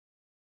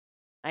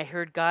 I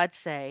heard God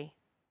say,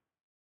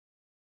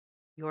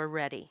 "You're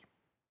ready."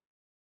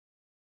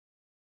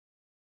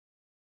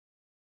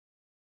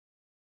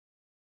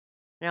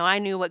 Now I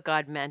knew what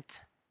God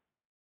meant.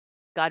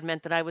 God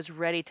meant that I was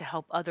ready to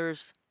help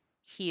others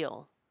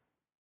heal,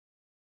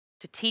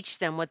 to teach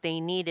them what they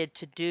needed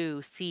to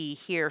do, see,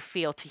 hear,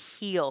 feel, to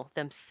heal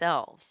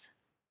themselves.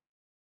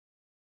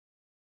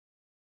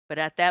 But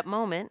at that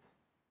moment,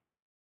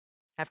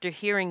 after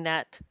hearing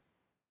that,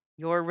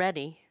 "You're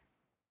ready,"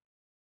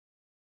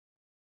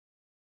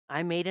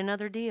 I made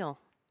another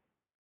deal.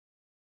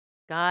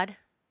 God,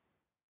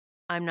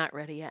 I'm not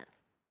ready yet.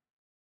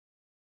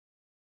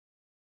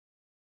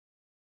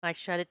 I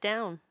shut it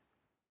down.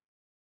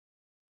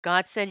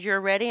 God said,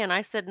 "You're ready," and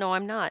I said, "No,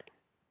 I'm not."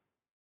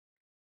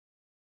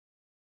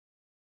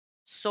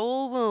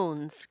 Soul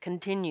wounds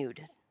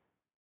continued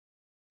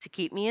to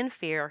keep me in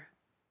fear.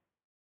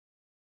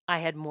 I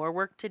had more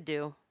work to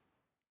do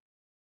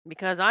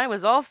because I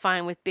was all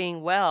fine with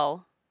being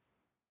well,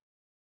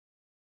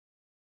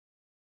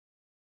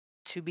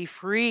 to be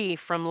free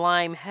from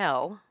Lyme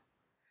hell,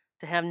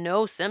 to have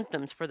no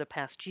symptoms for the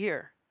past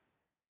year.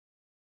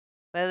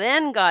 But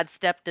then God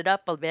stepped it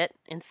up a bit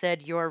and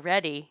said, "You're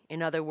ready."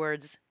 In other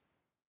words,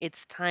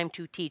 it's time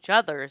to teach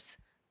others.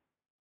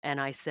 And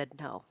I said,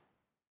 "No,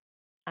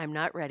 I'm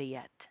not ready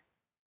yet."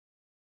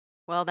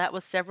 Well, that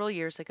was several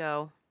years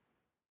ago.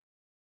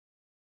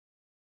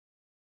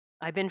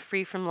 I've been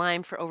free from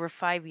Lyme for over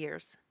 5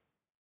 years.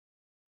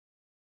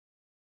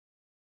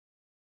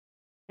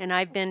 And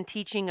I've been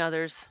teaching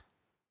others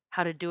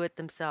how to do it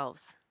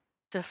themselves,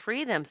 to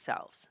free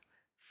themselves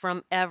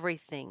from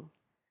everything,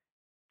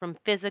 from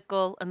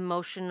physical,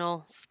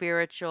 emotional,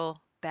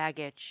 spiritual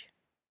baggage.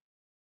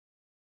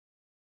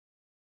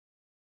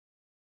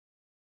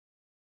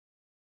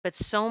 But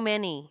so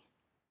many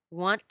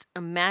want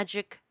a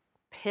magic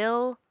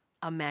pill,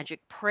 a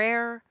magic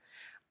prayer,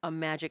 a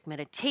magic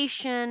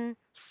meditation,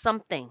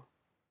 something.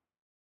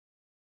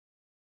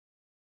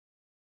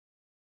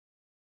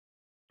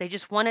 They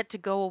just want it to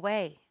go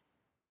away.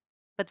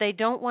 But they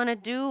don't want to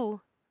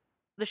do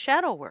the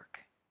shadow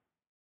work.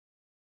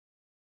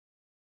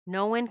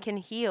 No one can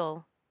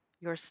heal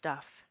your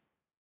stuff.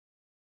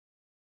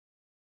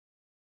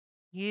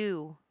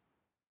 You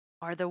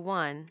are the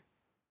one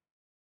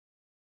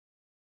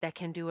that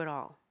can do it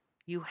all.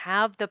 You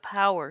have the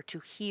power to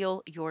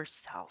heal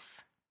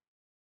yourself.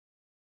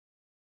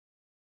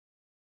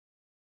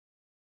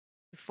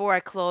 Before I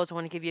close, I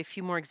want to give you a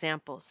few more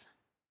examples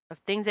of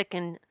things that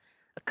can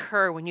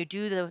occur when you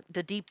do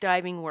the deep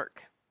diving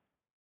work,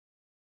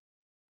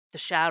 the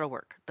shadow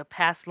work, the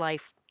past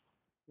life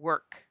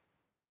work.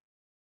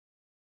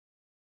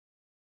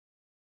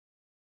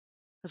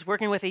 I was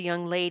working with a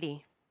young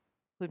lady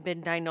who'd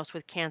been diagnosed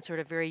with cancer at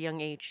a very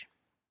young age.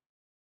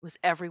 It was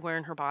everywhere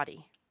in her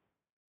body.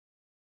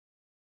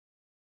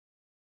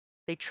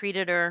 They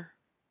treated her.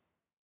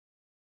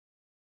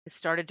 It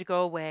started to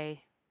go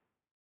away.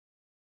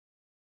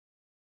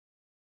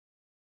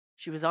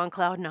 She was on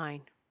cloud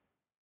nine.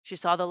 She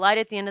saw the light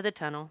at the end of the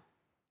tunnel,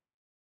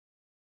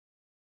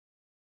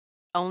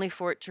 only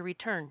for it to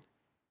return.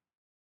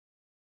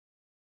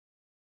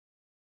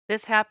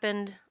 This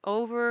happened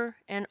over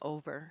and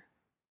over.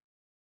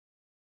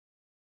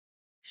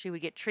 She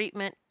would get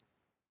treatment,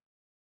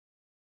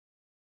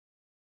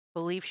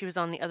 believe she was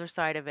on the other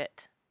side of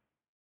it,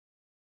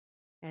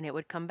 and it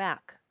would come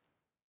back.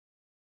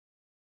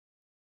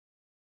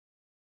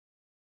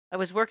 I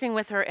was working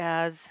with her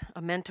as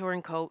a mentor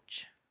and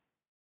coach,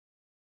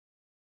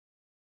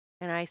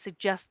 and I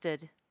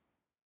suggested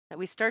that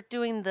we start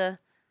doing the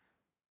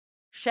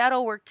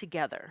shadow work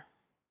together.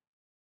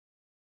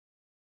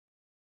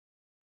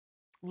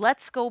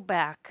 Let's go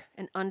back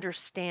and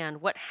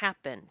understand what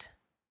happened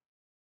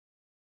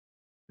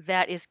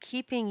that is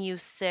keeping you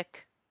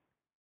sick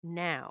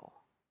now.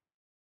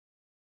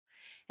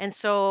 And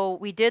so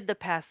we did the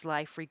past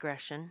life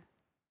regression.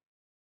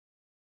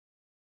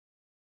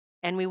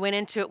 And we went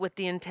into it with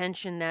the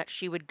intention that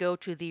she would go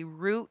to the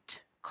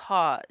root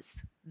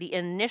cause, the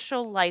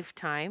initial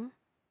lifetime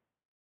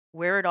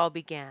where it all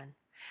began.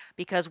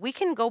 Because we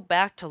can go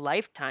back to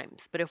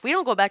lifetimes, but if we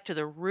don't go back to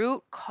the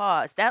root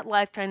cause, that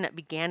lifetime that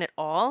began it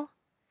all,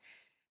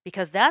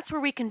 because that's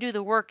where we can do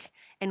the work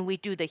and we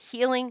do the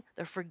healing,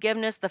 the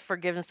forgiveness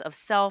of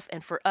self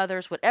and for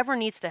others, whatever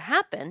needs to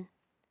happen.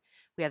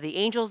 We have the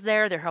angels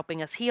there, they're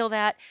helping us heal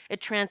that. It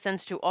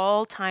transcends to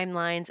all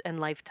timelines and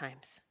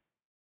lifetimes,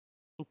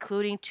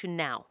 including to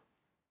now.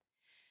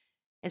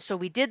 And so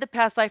we did the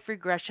past life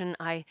regression.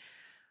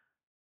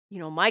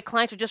 My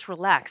clients are just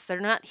relaxed. They're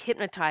not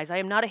hypnotized. I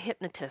am not a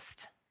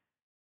hypnotist.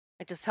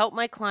 I just help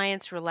my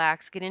clients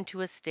relax, get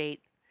into a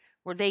state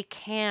where they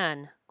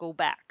can go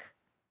back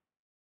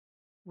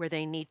where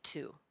they need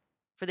to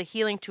for the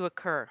healing to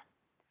occur.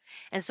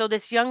 And so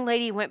this young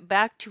lady went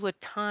back to a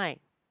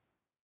time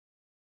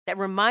that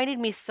reminded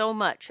me so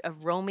much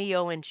of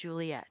Romeo and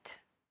Juliet.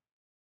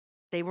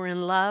 They were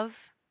in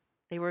love.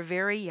 They were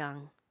very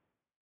young.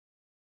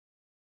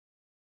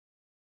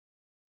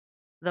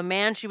 The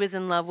man she was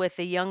in love with,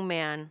 the young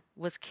man,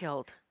 was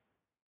killed.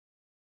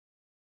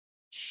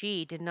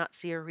 She did not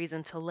see a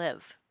reason to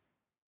live.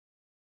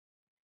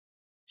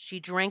 She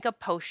drank a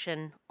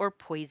potion or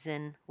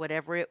poison,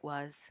 whatever it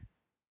was.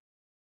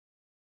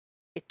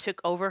 It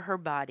took over her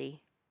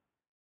body,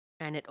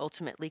 and it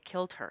ultimately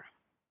killed her.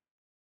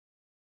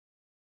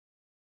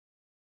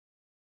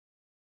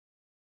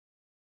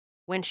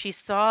 When she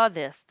saw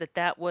this,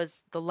 that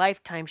was the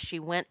lifetime she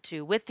went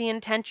to, with the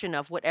intention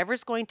of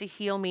whatever's going to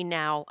heal me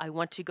now, I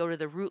want to go to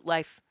the root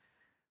life,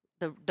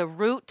 the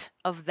root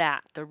of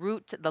that,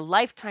 the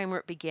lifetime where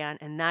it began,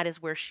 and that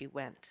is where she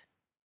went.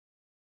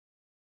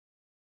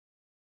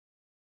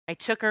 I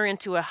took her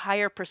into a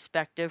higher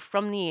perspective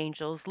from the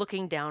angels,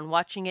 looking down,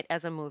 watching it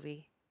as a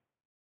movie,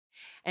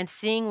 and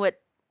seeing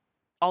what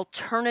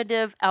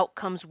alternative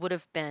outcomes would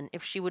have been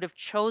if she would have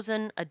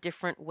chosen a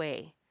different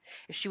way.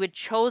 If she had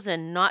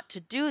chosen not to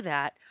do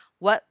that,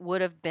 what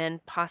would have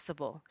been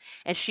possible?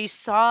 And she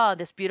saw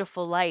this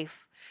beautiful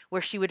life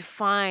where she would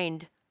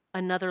find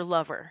another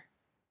lover,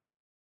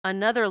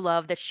 another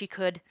love that she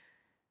could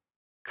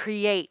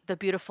create the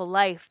beautiful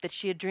life that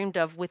she had dreamed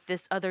of with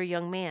this other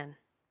young man.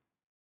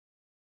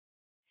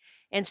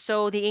 And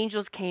so the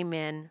angels came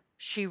in.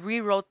 She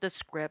rewrote the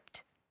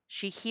script.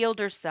 She healed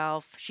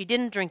herself. She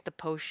didn't drink the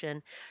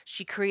potion.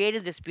 She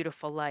created this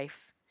beautiful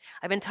life.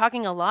 I've been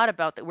talking a lot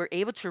about that we're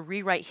able to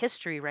rewrite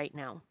history right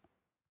now.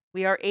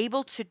 We are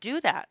able to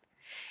do that.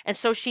 And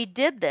so she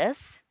did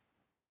this.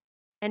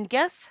 And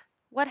guess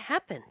what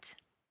happened?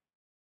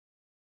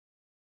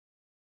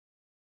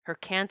 Her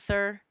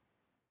cancer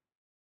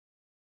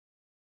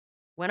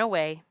went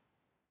away.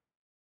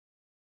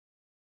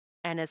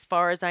 And as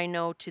far as I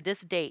know, to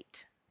this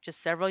date,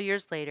 just several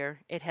years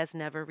later, it has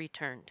never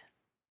returned.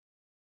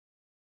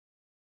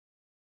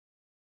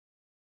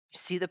 You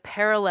see the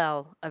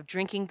parallel of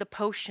drinking the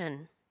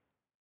potion,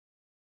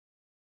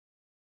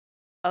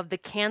 of the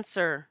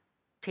cancer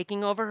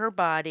taking over her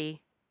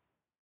body.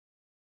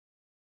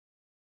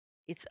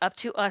 It's up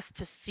to us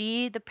to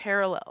see the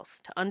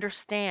parallels, to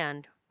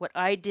understand what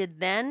I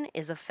did then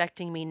is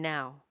affecting me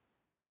now.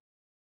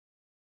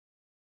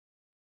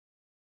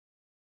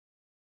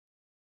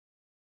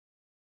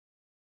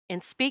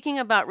 And speaking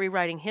about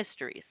rewriting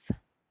histories,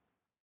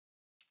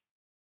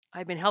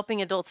 I've been helping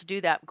adults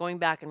do that, going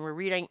back and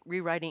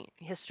rewriting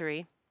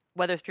history,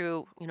 whether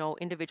through,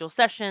 individual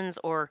sessions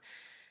or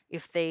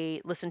if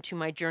they listen to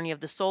my Journey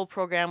of the Soul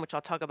program, which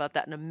I'll talk about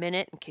that in a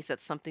minute in case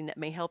that's something that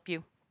may help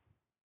you.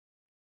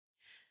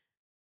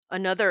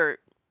 Another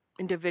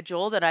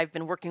individual that I've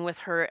been working with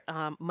her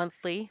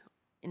monthly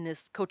in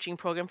this coaching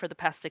program for the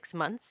past 6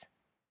 months,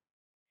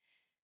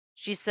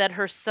 she said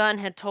her son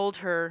had told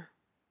her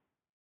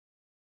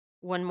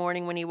one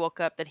morning when he woke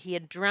up that he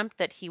had dreamt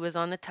that he was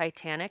on the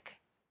Titanic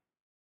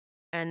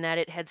and that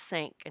it had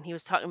sank. And he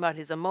was talking about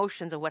his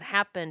emotions and what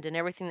happened and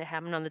everything that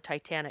happened on the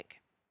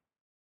Titanic.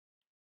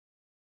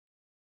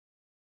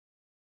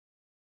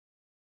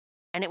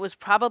 And it was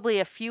probably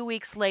a few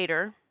weeks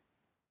later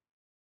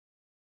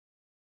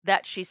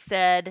that she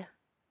said,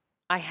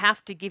 I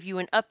have to give you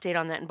an update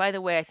on that. And by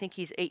the way, I think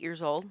he's 8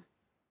 years old.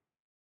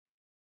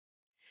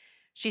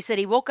 She said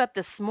he woke up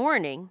this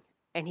morning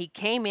and he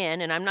came in,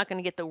 and I'm not going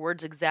to get the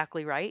words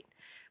exactly right,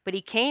 but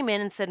he came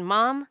in and said,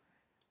 Mom,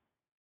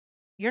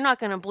 you're not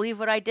going to believe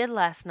what I did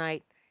last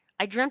night.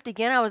 I dreamt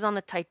again I was on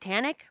the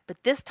Titanic, but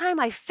this time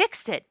I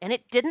fixed it and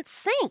it didn't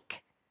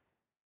sink.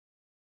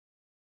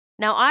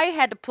 Now, I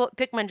had to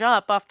pick my jaw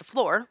up off the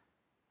floor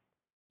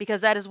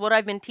because that is what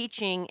I've been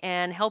teaching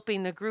and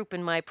helping the group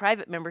in my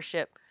private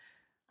membership.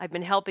 I've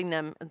been helping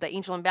them, the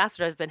Angel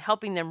Ambassador has been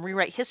helping them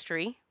rewrite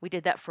history. We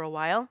did that for a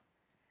while.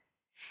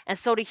 And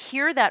so to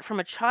hear that from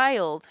a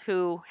child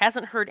who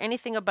hasn't heard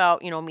anything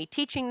about, me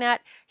teaching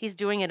that, he's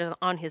doing it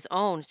on his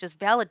own. It's just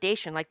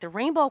validation. Like the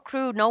Rainbow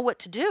Crew know what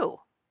to do.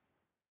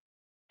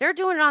 They're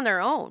doing it on their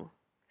own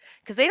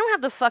because they don't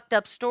have the fucked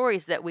up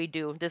stories that we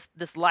do.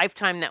 This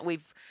lifetime that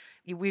we've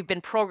we've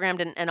been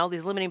programmed and all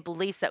these limiting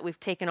beliefs that we've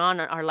taken on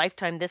in our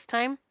lifetime this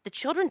time. The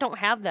children don't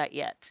have that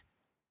yet.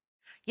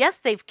 Yes,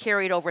 they've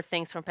carried over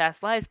things from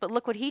past lives, but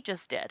look what he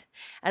just did.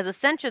 As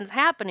ascension's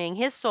happening,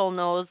 his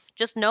soul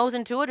just knows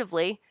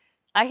intuitively,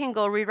 I can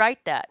go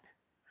rewrite that.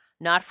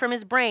 Not from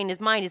his brain, his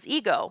mind, his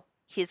ego.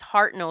 His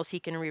heart knows he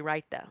can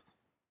rewrite that.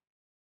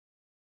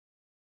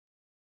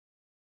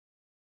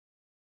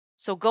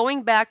 So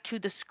going back to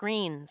the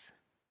screens,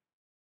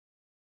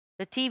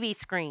 the TV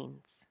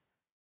screens,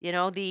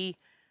 the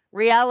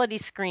reality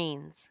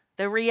screens,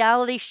 the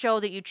reality show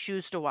that you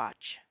choose to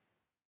watch.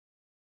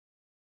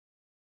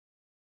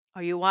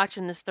 Are you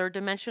watching this third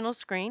dimensional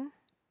screen?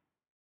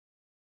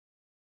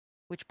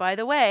 Which, by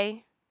the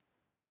way,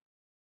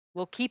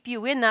 will keep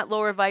you in that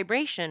lower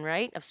vibration,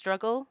 right? Of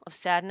struggle, of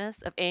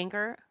sadness, of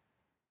anger,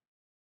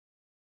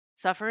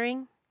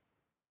 suffering.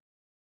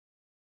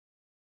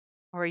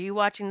 Or are you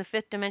watching the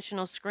fifth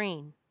dimensional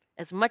screen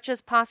as much as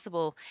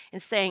possible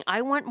and saying,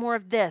 I want more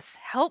of this.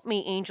 Help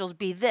me, angels,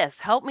 be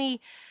this. Help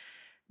me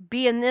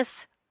be in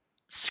this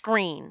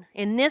screen,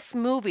 in this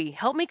movie.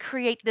 Help me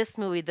create this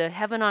movie, the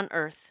heaven on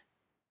earth.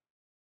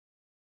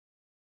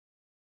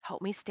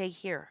 Help me stay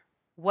here.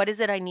 What is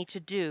it I need to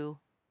do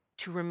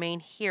to remain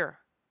here?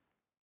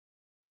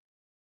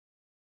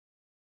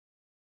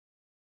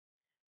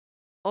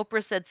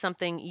 Oprah said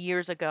something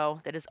years ago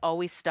that has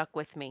always stuck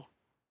with me.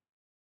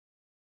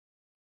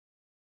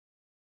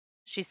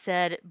 She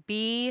said,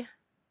 be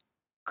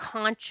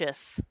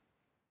conscious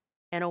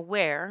and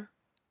aware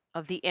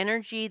of the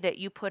energy that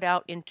you put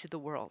out into the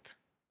world.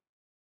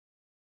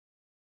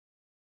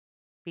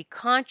 Be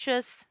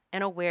conscious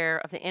and aware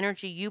of the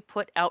energy you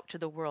put out to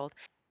the world.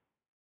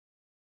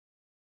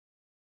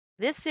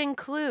 This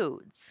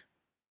includes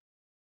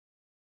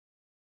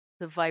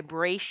the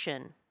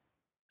vibration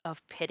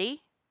of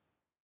pity,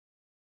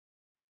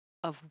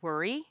 of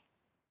worry,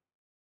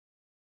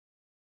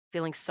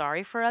 feeling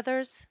sorry for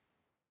others.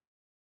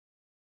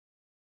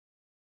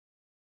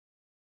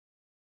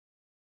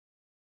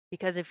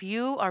 Because if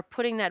you are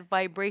putting that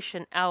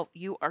vibration out,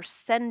 you are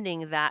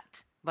sending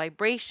that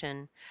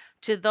vibration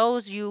to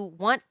those you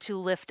want to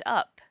lift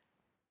up.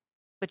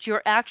 But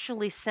you're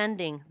actually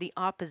sending the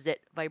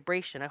opposite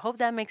vibration. I hope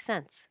that makes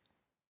sense.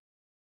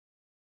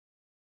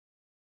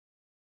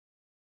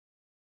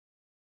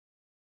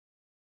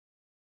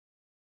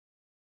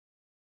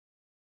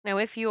 Now,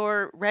 if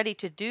you're ready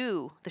to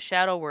do the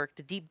shadow work,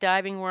 the deep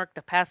diving work,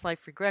 the past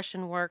life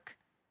regression work,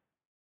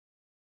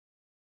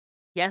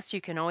 yes,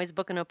 you can always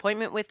book an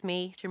appointment with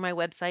me through my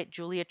website,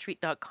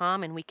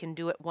 juliatreat.com, and we can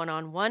do it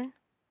one-on-one.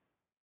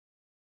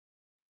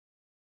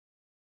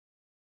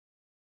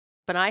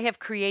 But I have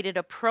created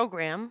a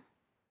program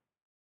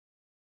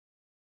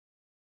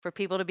for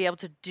people to be able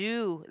to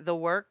do the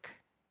work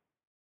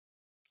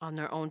on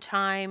their own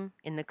time,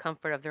 in the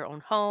comfort of their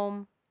own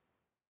home.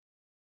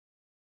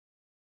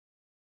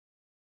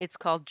 It's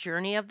called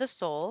Journey of the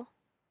Soul.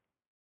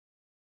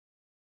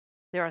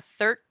 There are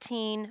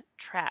 13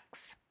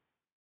 tracks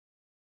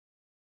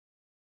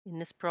in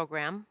this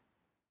program.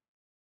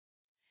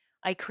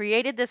 I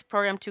created this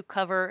program to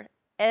cover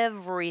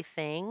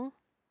everything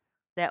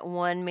that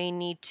one may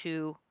need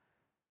to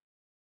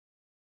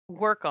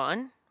work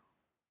on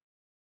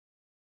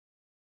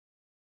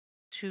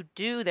to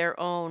do their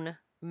own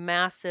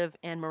massive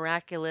and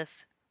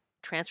miraculous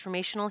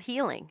transformational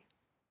healing.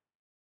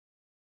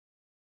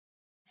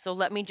 So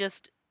let me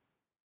just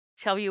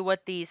tell you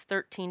what these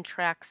 13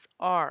 tracks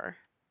are.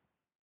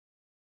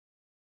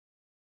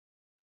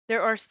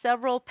 There are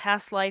several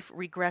past life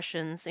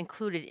regressions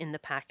included in the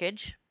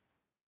package.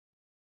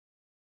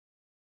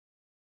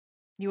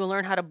 You will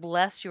learn how to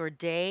bless your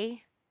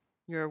day,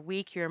 your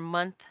week, your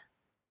month,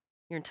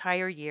 your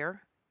entire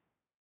year.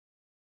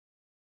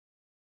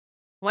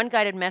 One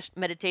guided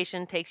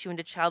meditation takes you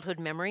into childhood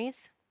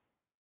memories.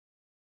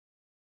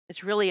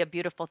 It's really a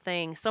beautiful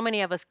thing. So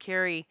many of us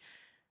carry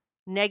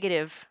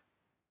negative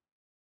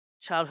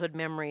childhood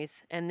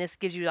memories, and this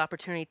gives you the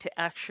opportunity to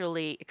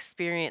actually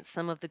experience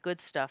some of the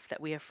good stuff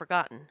that we have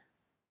forgotten.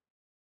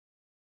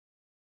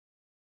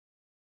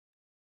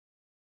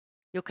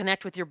 You'll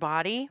connect with your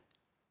body,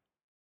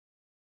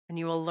 and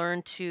you will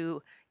learn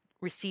to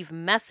receive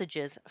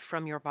messages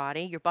from your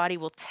body. Your body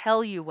will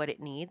tell you what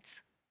it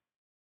needs.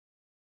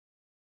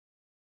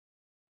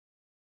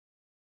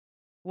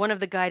 One of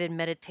the guided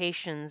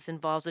meditations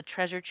involves a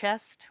treasure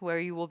chest where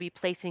you will be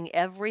placing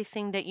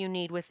everything that you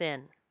need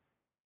within.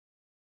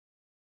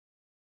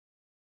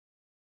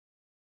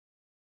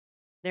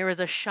 There is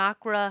a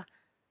chakra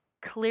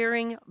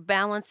clearing,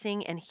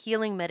 balancing, and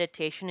healing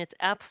meditation. It's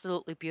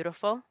absolutely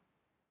beautiful.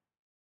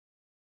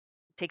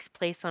 It takes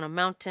place on a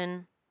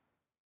mountain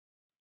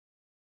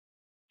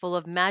full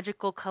of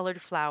magical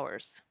colored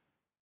flowers.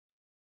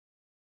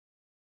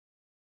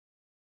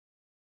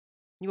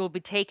 You will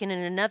be taken in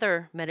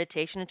another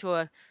meditation into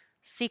a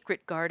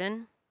secret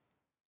garden.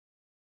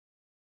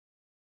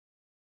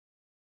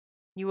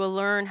 You will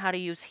learn how to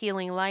use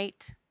healing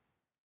light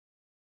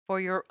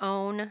for your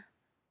own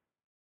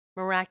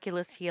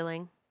miraculous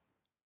healing.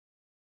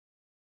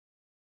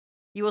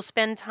 You will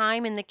spend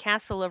time in the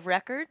Castle of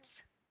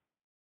Records,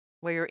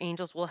 where your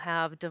angels will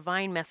have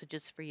divine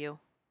messages for you.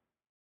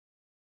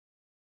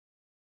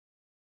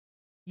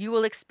 You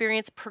will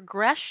experience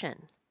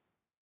progression,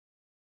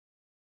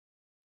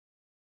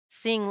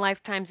 seeing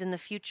lifetimes in the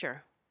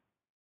future,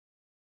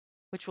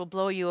 which will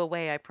blow you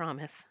away, I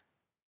promise.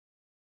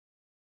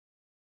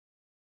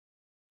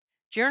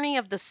 Journey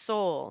of the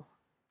Soul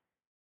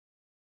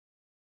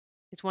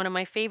is one of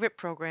my favorite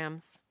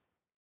programs.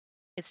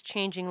 It's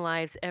changing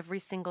lives every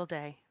single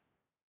day.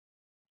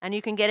 And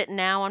you can get it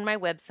now on my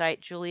website,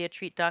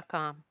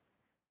 juliatreat.com,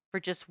 for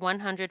just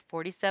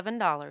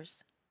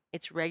 $147.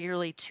 It's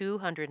regularly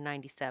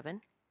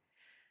 $297.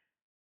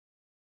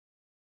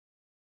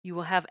 You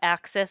will have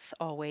access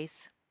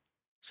always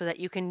so that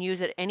you can use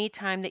it any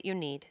time that you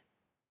need.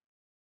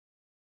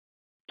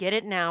 Get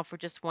it now for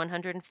just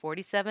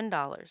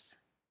 $147.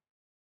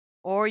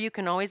 Or you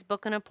can always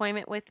book an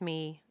appointment with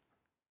me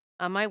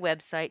on my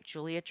website,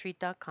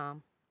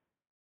 juliatreat.com.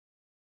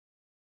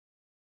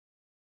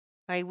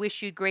 I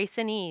wish you grace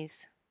and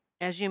ease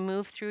as you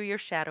move through your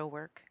shadow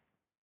work.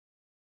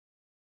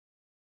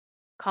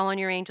 Call on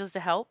your angels to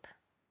help,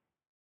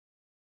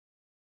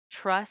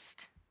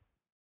 trust,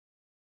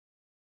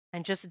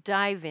 and just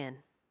dive in.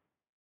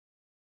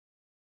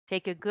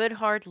 Take a good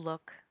hard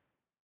look.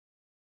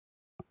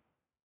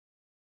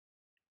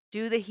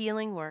 Do the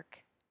healing work.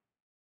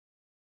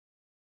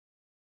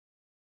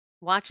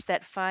 Watch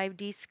that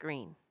 5D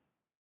screen.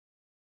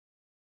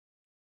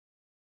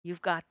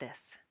 You've got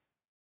this.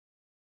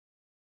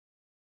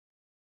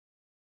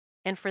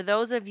 And for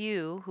those of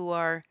you who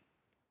are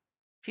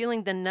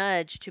feeling the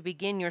nudge to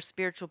begin your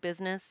spiritual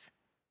business,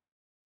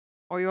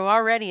 or you're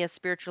already a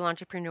spiritual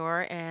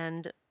entrepreneur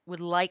and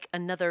would like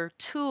another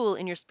tool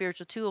in your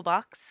spiritual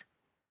toolbox,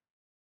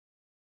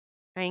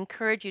 I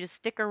encourage you to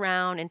stick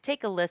around and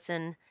take a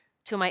listen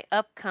to my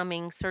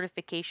upcoming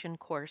certification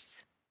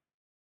course,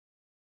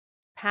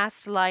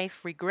 Past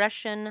Life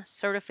Regression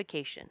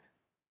Certification.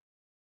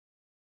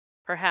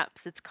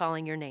 Perhaps it's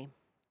calling your name.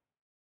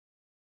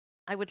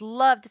 I would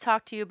love to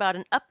talk to you about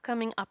an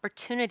upcoming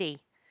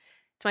opportunity.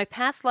 It's my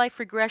Past Life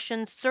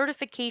Regression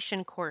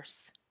Certification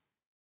course.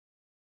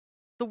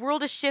 The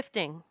world is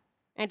shifting,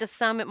 and to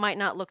some it might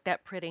not look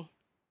that pretty.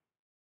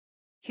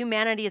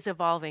 Humanity is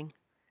evolving.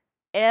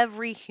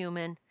 Every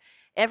human,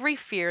 every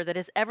fear that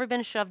has ever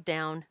been shoved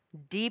down,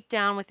 deep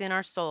down within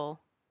our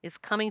soul, is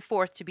coming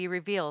forth to be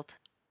revealed.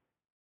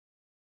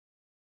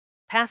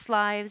 Past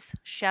lives,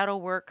 shadow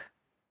work,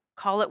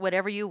 call it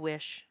whatever you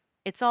wish.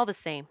 It's all the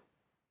same.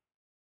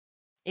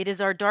 It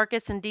is our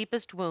darkest and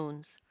deepest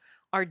wounds,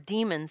 our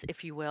demons,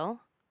 if you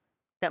will,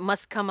 that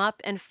must come up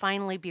and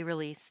finally be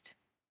released.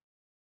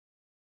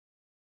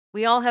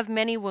 We all have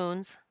many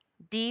wounds,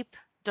 deep,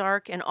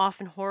 dark, and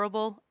often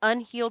horrible,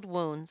 unhealed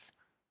wounds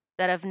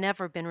that have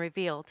never been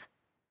revealed.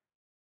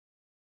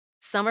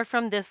 Some are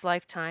from this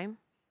lifetime,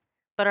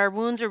 but our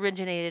wounds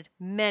originated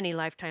many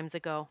lifetimes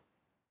ago.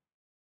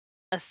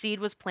 A seed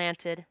was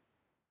planted,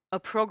 a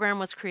program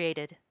was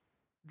created,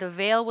 the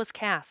veil was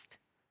cast,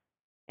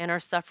 and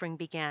our suffering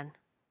began.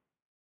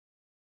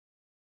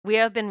 We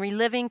have been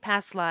reliving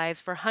past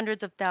lives for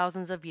hundreds of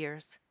thousands of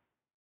years,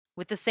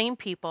 with the same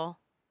people,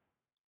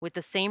 with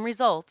the same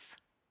results,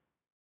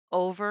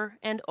 over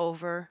and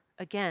over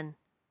again.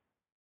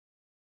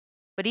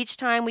 But each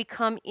time we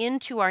come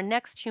into our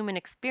next human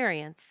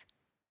experience,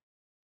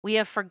 we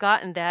have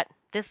forgotten that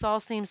this all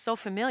seems so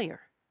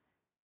familiar,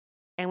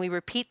 and we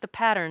repeat the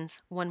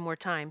patterns one more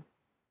time.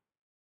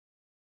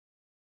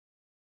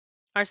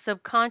 Our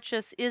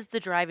subconscious is the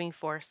driving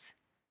force.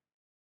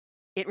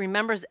 It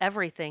remembers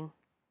everything,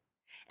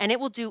 and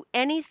it will do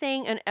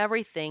anything and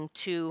everything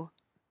to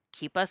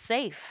keep us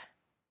safe.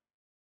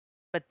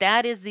 But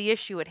that is the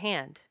issue at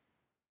hand.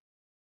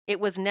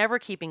 It was never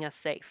keeping us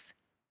safe.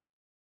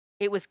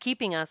 It was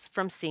keeping us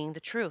from seeing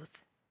the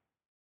truth.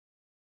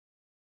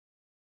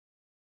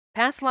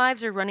 Past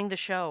lives are running the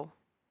show.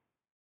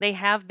 They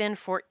have been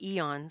for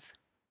eons.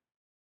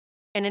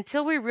 And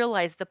until we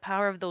realize the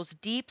power of those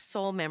deep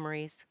soul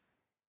memories,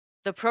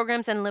 the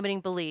programs and limiting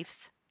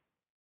beliefs,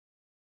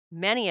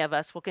 many of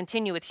us will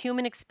continue with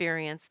human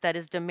experience that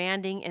is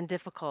demanding and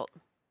difficult.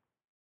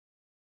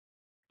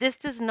 This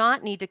does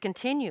not need to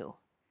continue.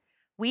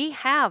 We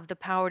have the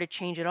power to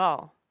change it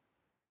all.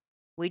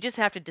 We just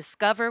have to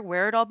discover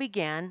where it all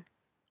began,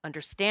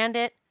 understand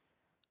it,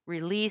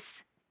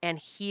 release, and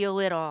heal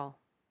it all,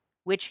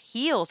 which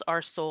heals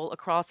our soul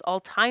across all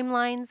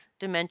timelines,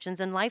 dimensions,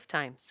 and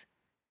lifetimes.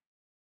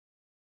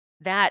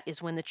 That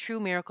is when the true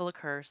miracle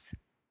occurs.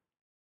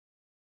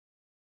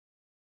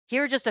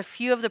 Here are just a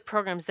few of the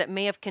programs that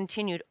may have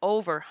continued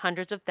over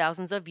hundreds of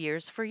thousands of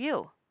years for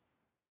you: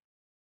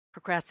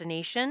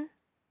 procrastination,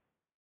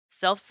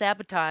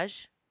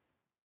 self-sabotage,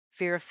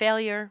 fear of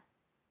failure,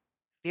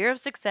 fear of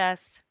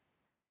success,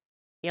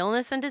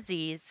 illness and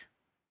disease,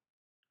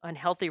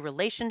 unhealthy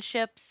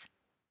relationships,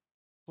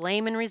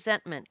 blame and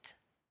resentment,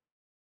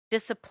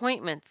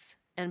 disappointments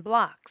and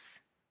blocks,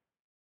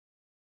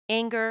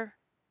 anger,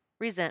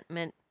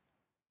 resentment,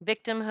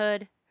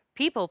 victimhood,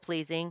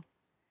 people-pleasing,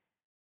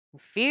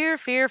 Fear,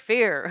 fear,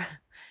 fear.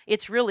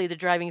 It's really the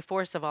driving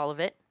force of all of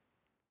it.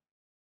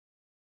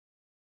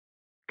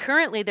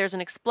 Currently, there's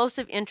an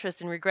explosive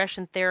interest in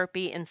regression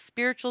therapy and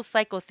spiritual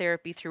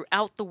psychotherapy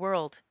throughout the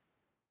world.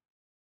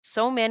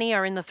 So many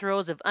are in the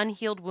throes of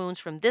unhealed wounds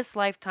from this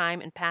lifetime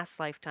and past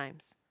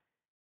lifetimes,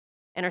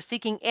 and are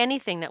seeking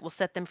anything that will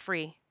set them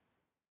free.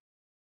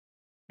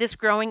 This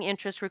growing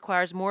interest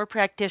requires more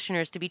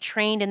practitioners to be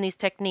trained in these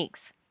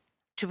techniques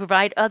to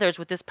provide others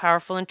with this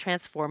powerful and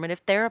transformative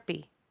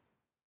therapy.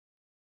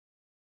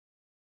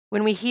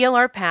 When we heal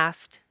our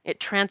past, it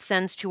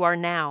transcends to our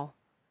now,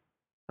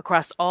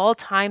 across all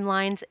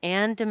timelines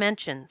and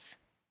dimensions.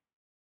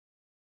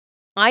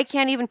 I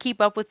can't even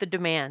keep up with the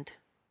demand.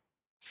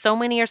 So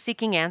many are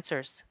seeking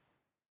answers,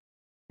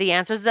 the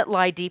answers that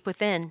lie deep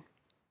within.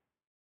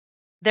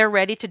 They're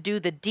ready to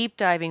do the deep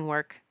diving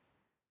work.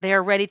 They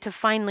are ready to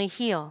finally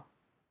heal.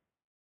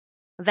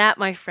 That,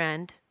 my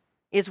friend,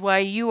 is why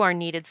you are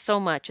needed so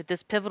much at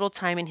this pivotal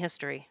time in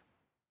history.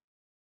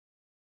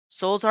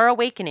 Souls are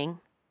awakening.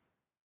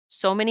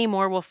 So many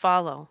more will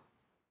follow.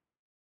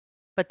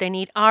 But they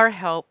need our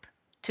help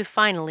to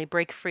finally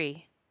break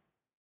free.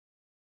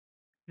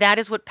 That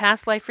is what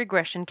past life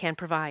regression can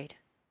provide.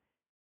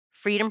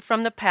 Freedom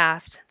from the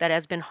past that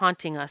has been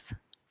haunting us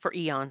for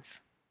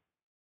eons.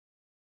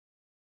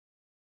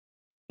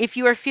 If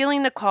you are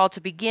feeling the call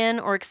to begin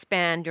or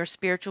expand your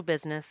spiritual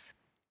business,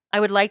 I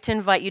would like to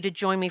invite you to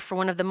join me for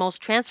one of the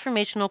most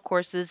transformational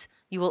courses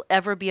you will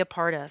ever be a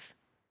part of.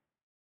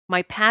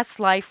 My Past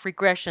Life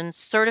Regression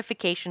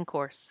Certification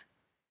course.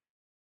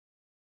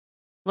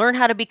 Learn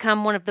how to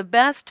become one of the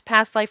best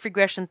past life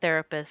regression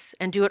therapists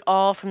and do it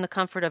all from the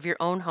comfort of your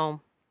own home.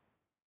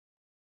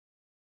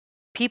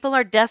 People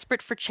are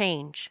desperate for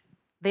change.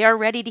 They are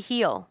ready to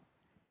heal.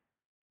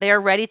 They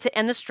are ready to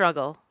end the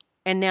struggle,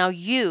 and now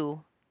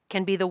you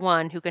can be the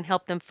one who can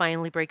help them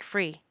finally break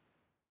free.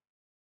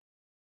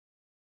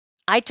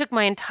 I took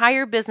my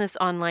entire business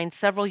online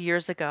several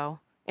years ago,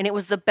 and it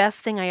was the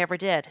best thing I ever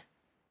did.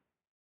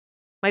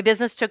 My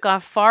business took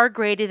off far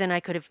greater than I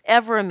could have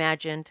ever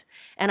imagined,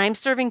 and I'm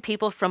serving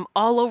people from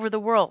all over the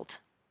world.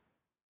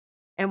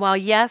 And while,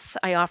 yes,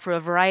 I offer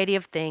a variety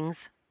of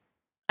things,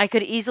 I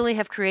could easily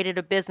have created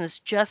a business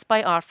just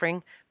by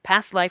offering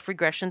past life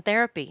regression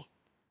therapy.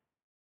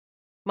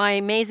 My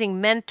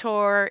amazing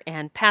mentor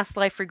and past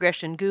life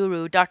regression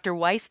guru, Dr.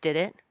 Weiss, did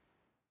it.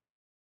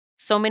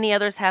 So many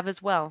others have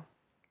as well.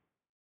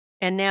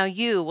 And now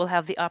you will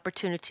have the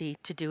opportunity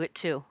to do it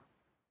too.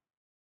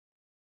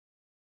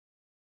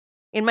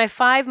 In my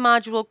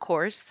 5-module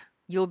course,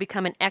 you will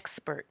become an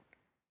expert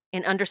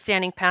in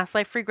understanding past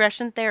life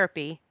regression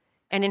therapy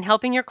and in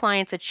helping your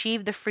clients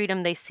achieve the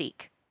freedom they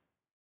seek.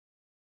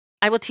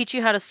 I will teach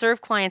you how to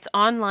serve clients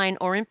online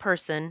or in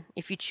person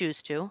if you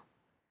choose to,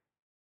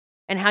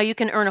 and how you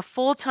can earn a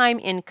full-time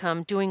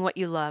income doing what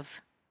you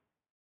love.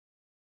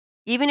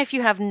 Even if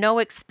you have no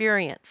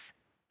experience,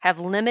 have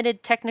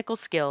limited technical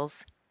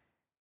skills,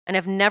 and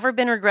have never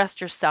been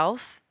regressed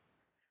yourself,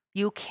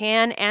 you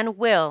can and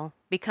will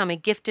become a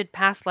gifted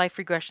past life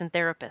regression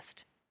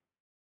therapist.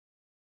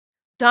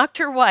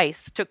 Dr.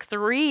 Weiss took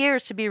 3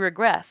 years to be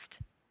regressed,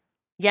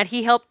 yet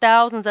he helped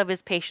thousands of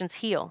his patients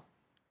heal.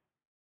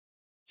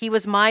 He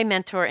was my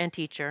mentor and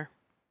teacher.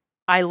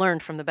 I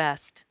learned from the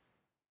best.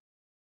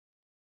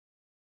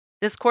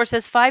 This course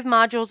has 5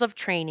 modules of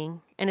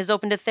training and is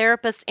open to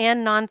therapists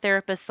and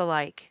non-therapists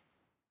alike.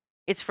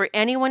 It's for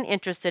anyone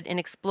interested in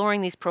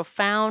exploring these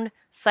profound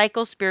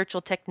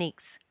psycho-spiritual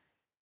techniques.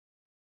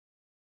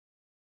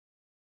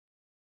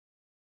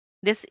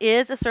 This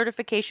is a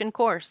certification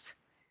course,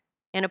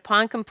 and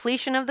upon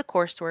completion of the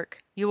coursework,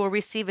 you will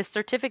receive a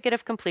certificate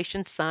of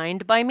completion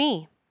signed by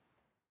me.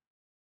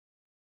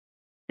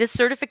 This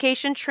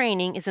certification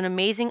training is an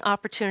amazing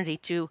opportunity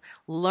to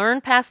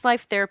learn past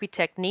life therapy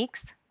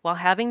techniques while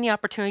having the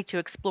opportunity to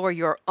explore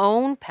your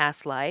own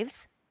past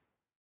lives,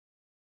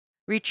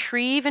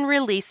 retrieve and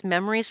release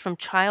memories from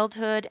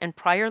childhood and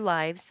prior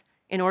lives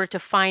in order to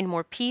find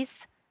more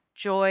peace,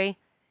 joy,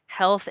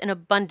 health, and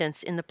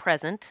abundance in the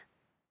present,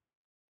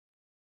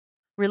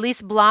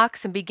 release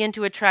blocks and begin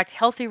to attract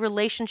healthy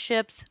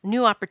relationships,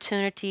 new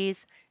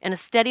opportunities, and a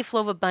steady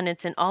flow of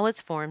abundance in all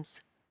its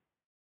forms.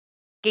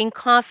 Gain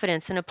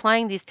confidence in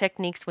applying these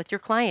techniques with your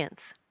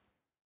clients.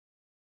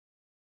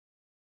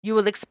 You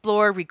will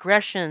explore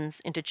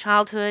regressions into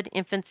childhood,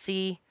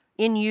 infancy,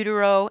 in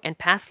utero, and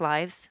past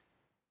lives,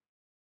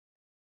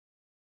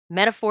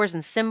 metaphors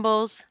and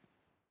symbols,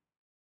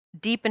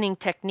 deepening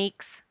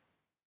techniques,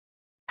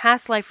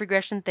 past life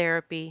regression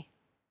therapy,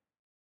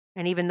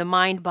 and even the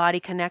mind-body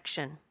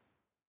connection.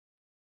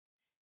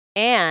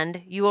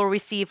 And you will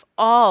receive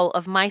all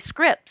of my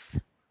scripts.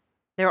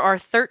 There are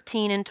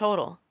 13 in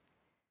total.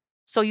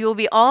 So you will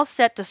be all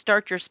set to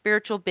start your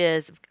spiritual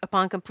biz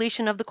upon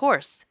completion of the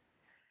course.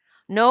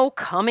 No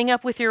coming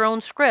up with your own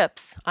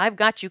scripts. I've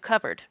got you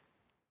covered.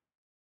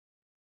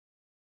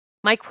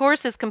 My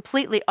course is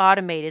completely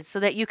automated so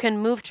that you can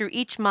move through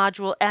each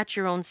module at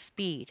your own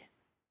speed.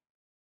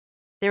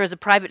 There is a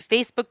private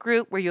Facebook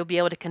group where you'll be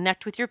able to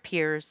connect with your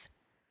peers,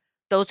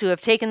 those who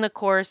have taken the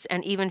course,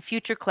 and even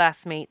future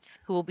classmates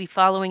who will be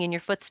following in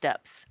your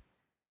footsteps.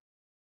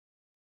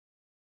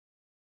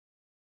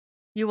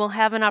 You will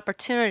have an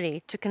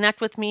opportunity to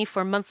connect with me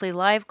for monthly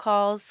live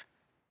calls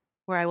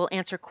where I will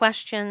answer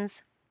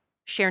questions,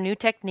 share new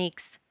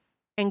techniques,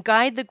 and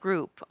guide the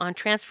group on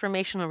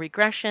transformational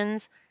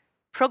regressions,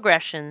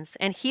 progressions,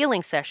 and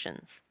healing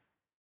sessions,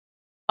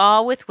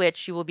 all with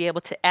which you will be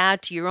able to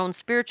add to your own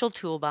spiritual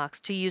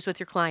toolbox to use with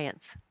your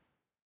clients.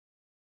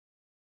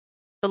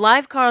 The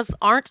live calls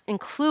aren't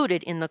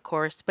included in the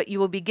course, but you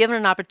will be given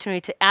an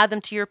opportunity to add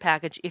them to your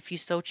package if you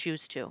so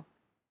choose to.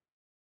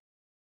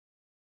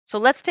 So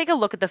let's take a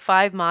look at the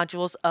 5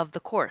 modules of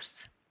the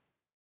course.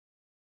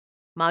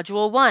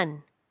 Module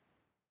 1,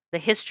 the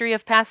history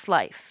of past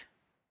life,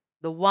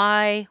 the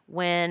why,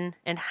 when,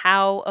 and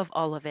how of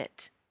all of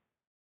it.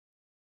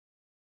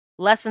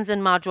 Lessons in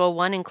Module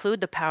 1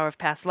 include the power of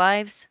past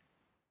lives,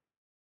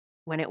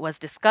 when it was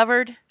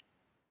discovered,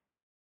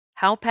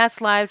 how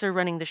past lives are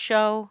running the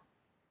show,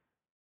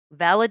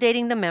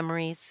 validating the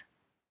memories,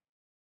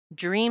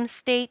 dream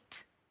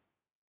state,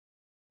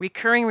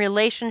 recurring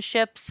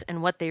relationships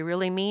and what they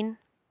really mean,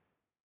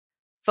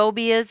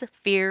 phobias,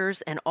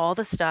 fears, and all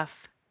the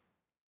stuff,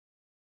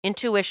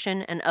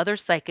 intuition and other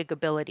psychic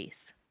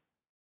abilities.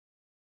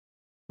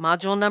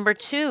 Module number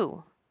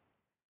 2,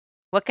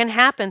 what can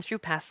happen through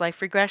past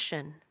life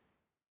regression.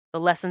 The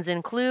lessons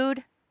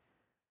include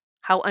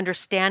how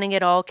understanding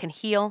it all can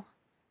heal,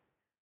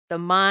 the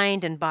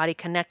mind and body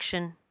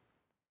connection,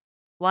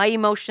 why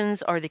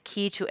emotions are the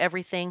key to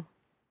everything,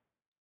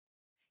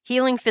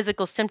 healing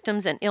physical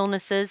symptoms and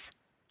illnesses,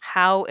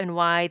 how and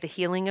why the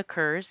healing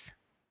occurs,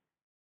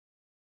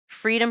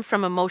 freedom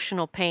from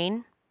emotional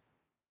pain,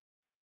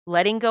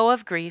 letting go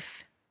of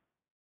grief,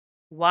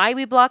 why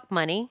we block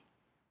money,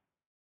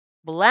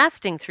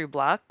 blasting through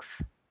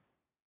blocks,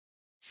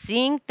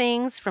 seeing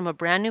things from a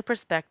brand new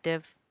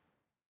perspective,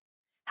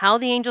 how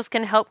the angels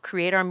can help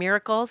create our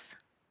miracles,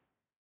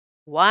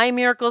 why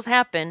miracles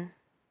happen,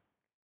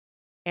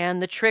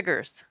 and the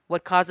triggers,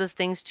 what causes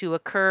things to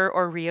occur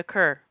or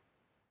reoccur.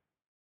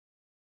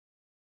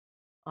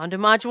 On to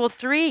Module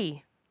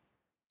 3,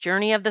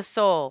 Journey of the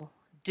Soul,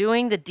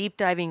 doing the deep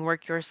diving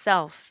work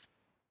yourself.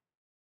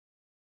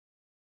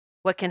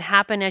 What can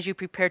happen as you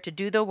prepare to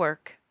do the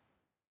work,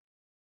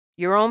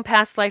 your own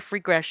past life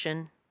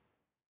regression.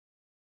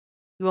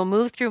 You will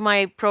move through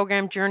my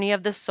program Journey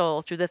of the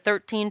Soul through the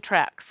 13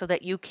 tracks so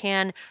that you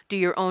can do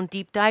your own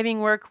deep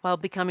diving work while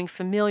becoming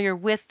familiar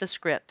with the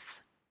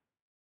scripts.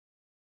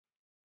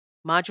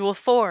 Module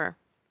 4,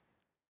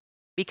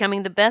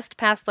 Becoming the Best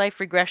Past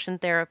Life Regression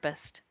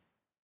Therapist.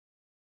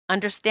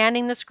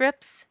 Understanding the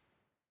scripts,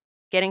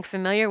 getting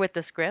familiar with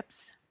the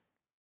scripts,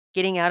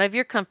 getting out of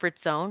your comfort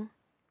zone,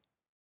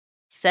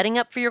 setting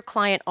up for your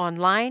client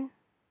online,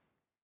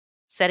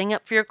 setting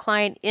up for your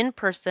client in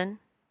person,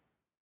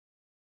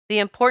 the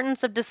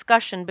importance of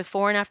discussion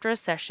before and after a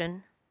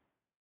session,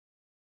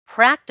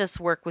 practice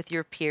work with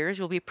your peers,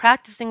 you'll be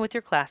practicing with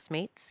your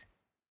classmates,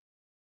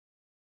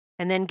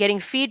 and then getting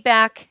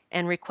feedback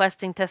and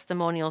requesting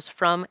testimonials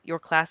from your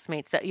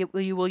classmates that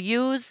you will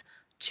use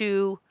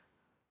to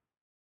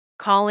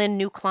call in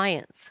new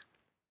clients.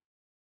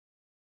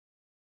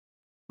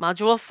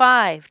 Module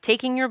 5,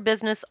 taking your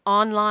business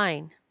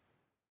online.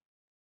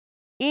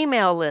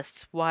 Email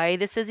lists, why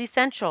this is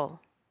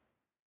essential.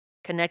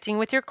 Connecting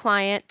with your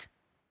client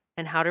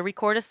and how to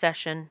record a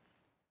session.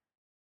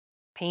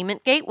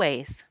 Payment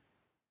gateways.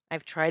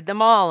 I've tried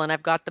them all and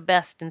I've got the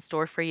best in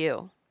store for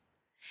you.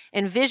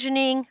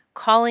 Envisioning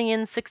calling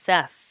in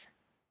success.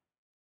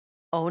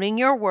 Owning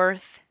your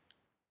worth.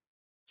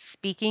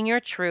 Speaking your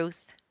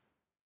truth.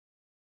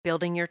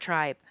 Building your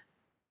tribe.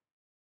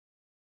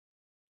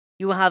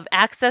 You will have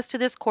access to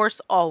this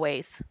course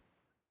always.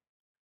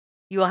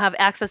 You will have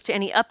access to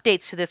any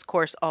updates to this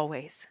course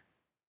always.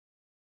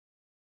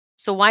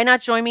 So why not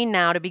join me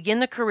now to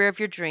begin the career of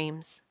your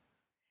dreams?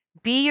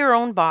 Be your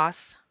own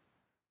boss.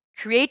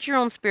 Create your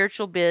own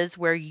spiritual biz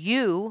where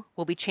you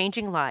will be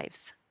changing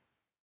lives.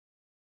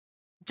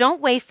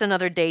 Don't waste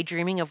another day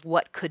dreaming of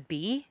what could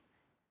be.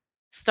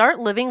 Start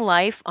living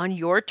life on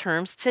your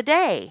terms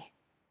today.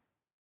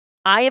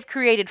 I have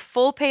created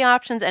full pay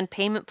options and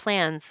payment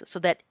plans so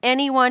that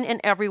anyone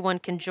and everyone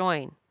can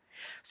join.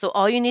 So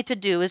all you need to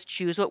do is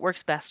choose what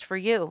works best for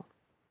you.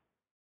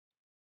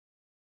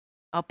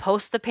 I'll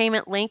post the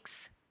payment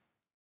links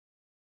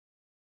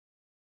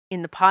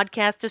in the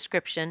podcast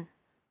description.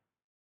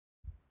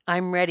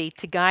 I'm ready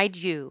to guide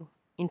you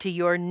into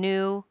your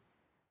new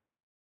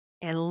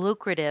and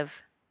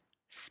lucrative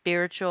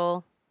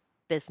spiritual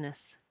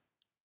business.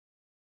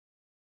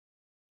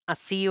 I'll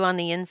see you on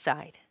the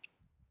inside.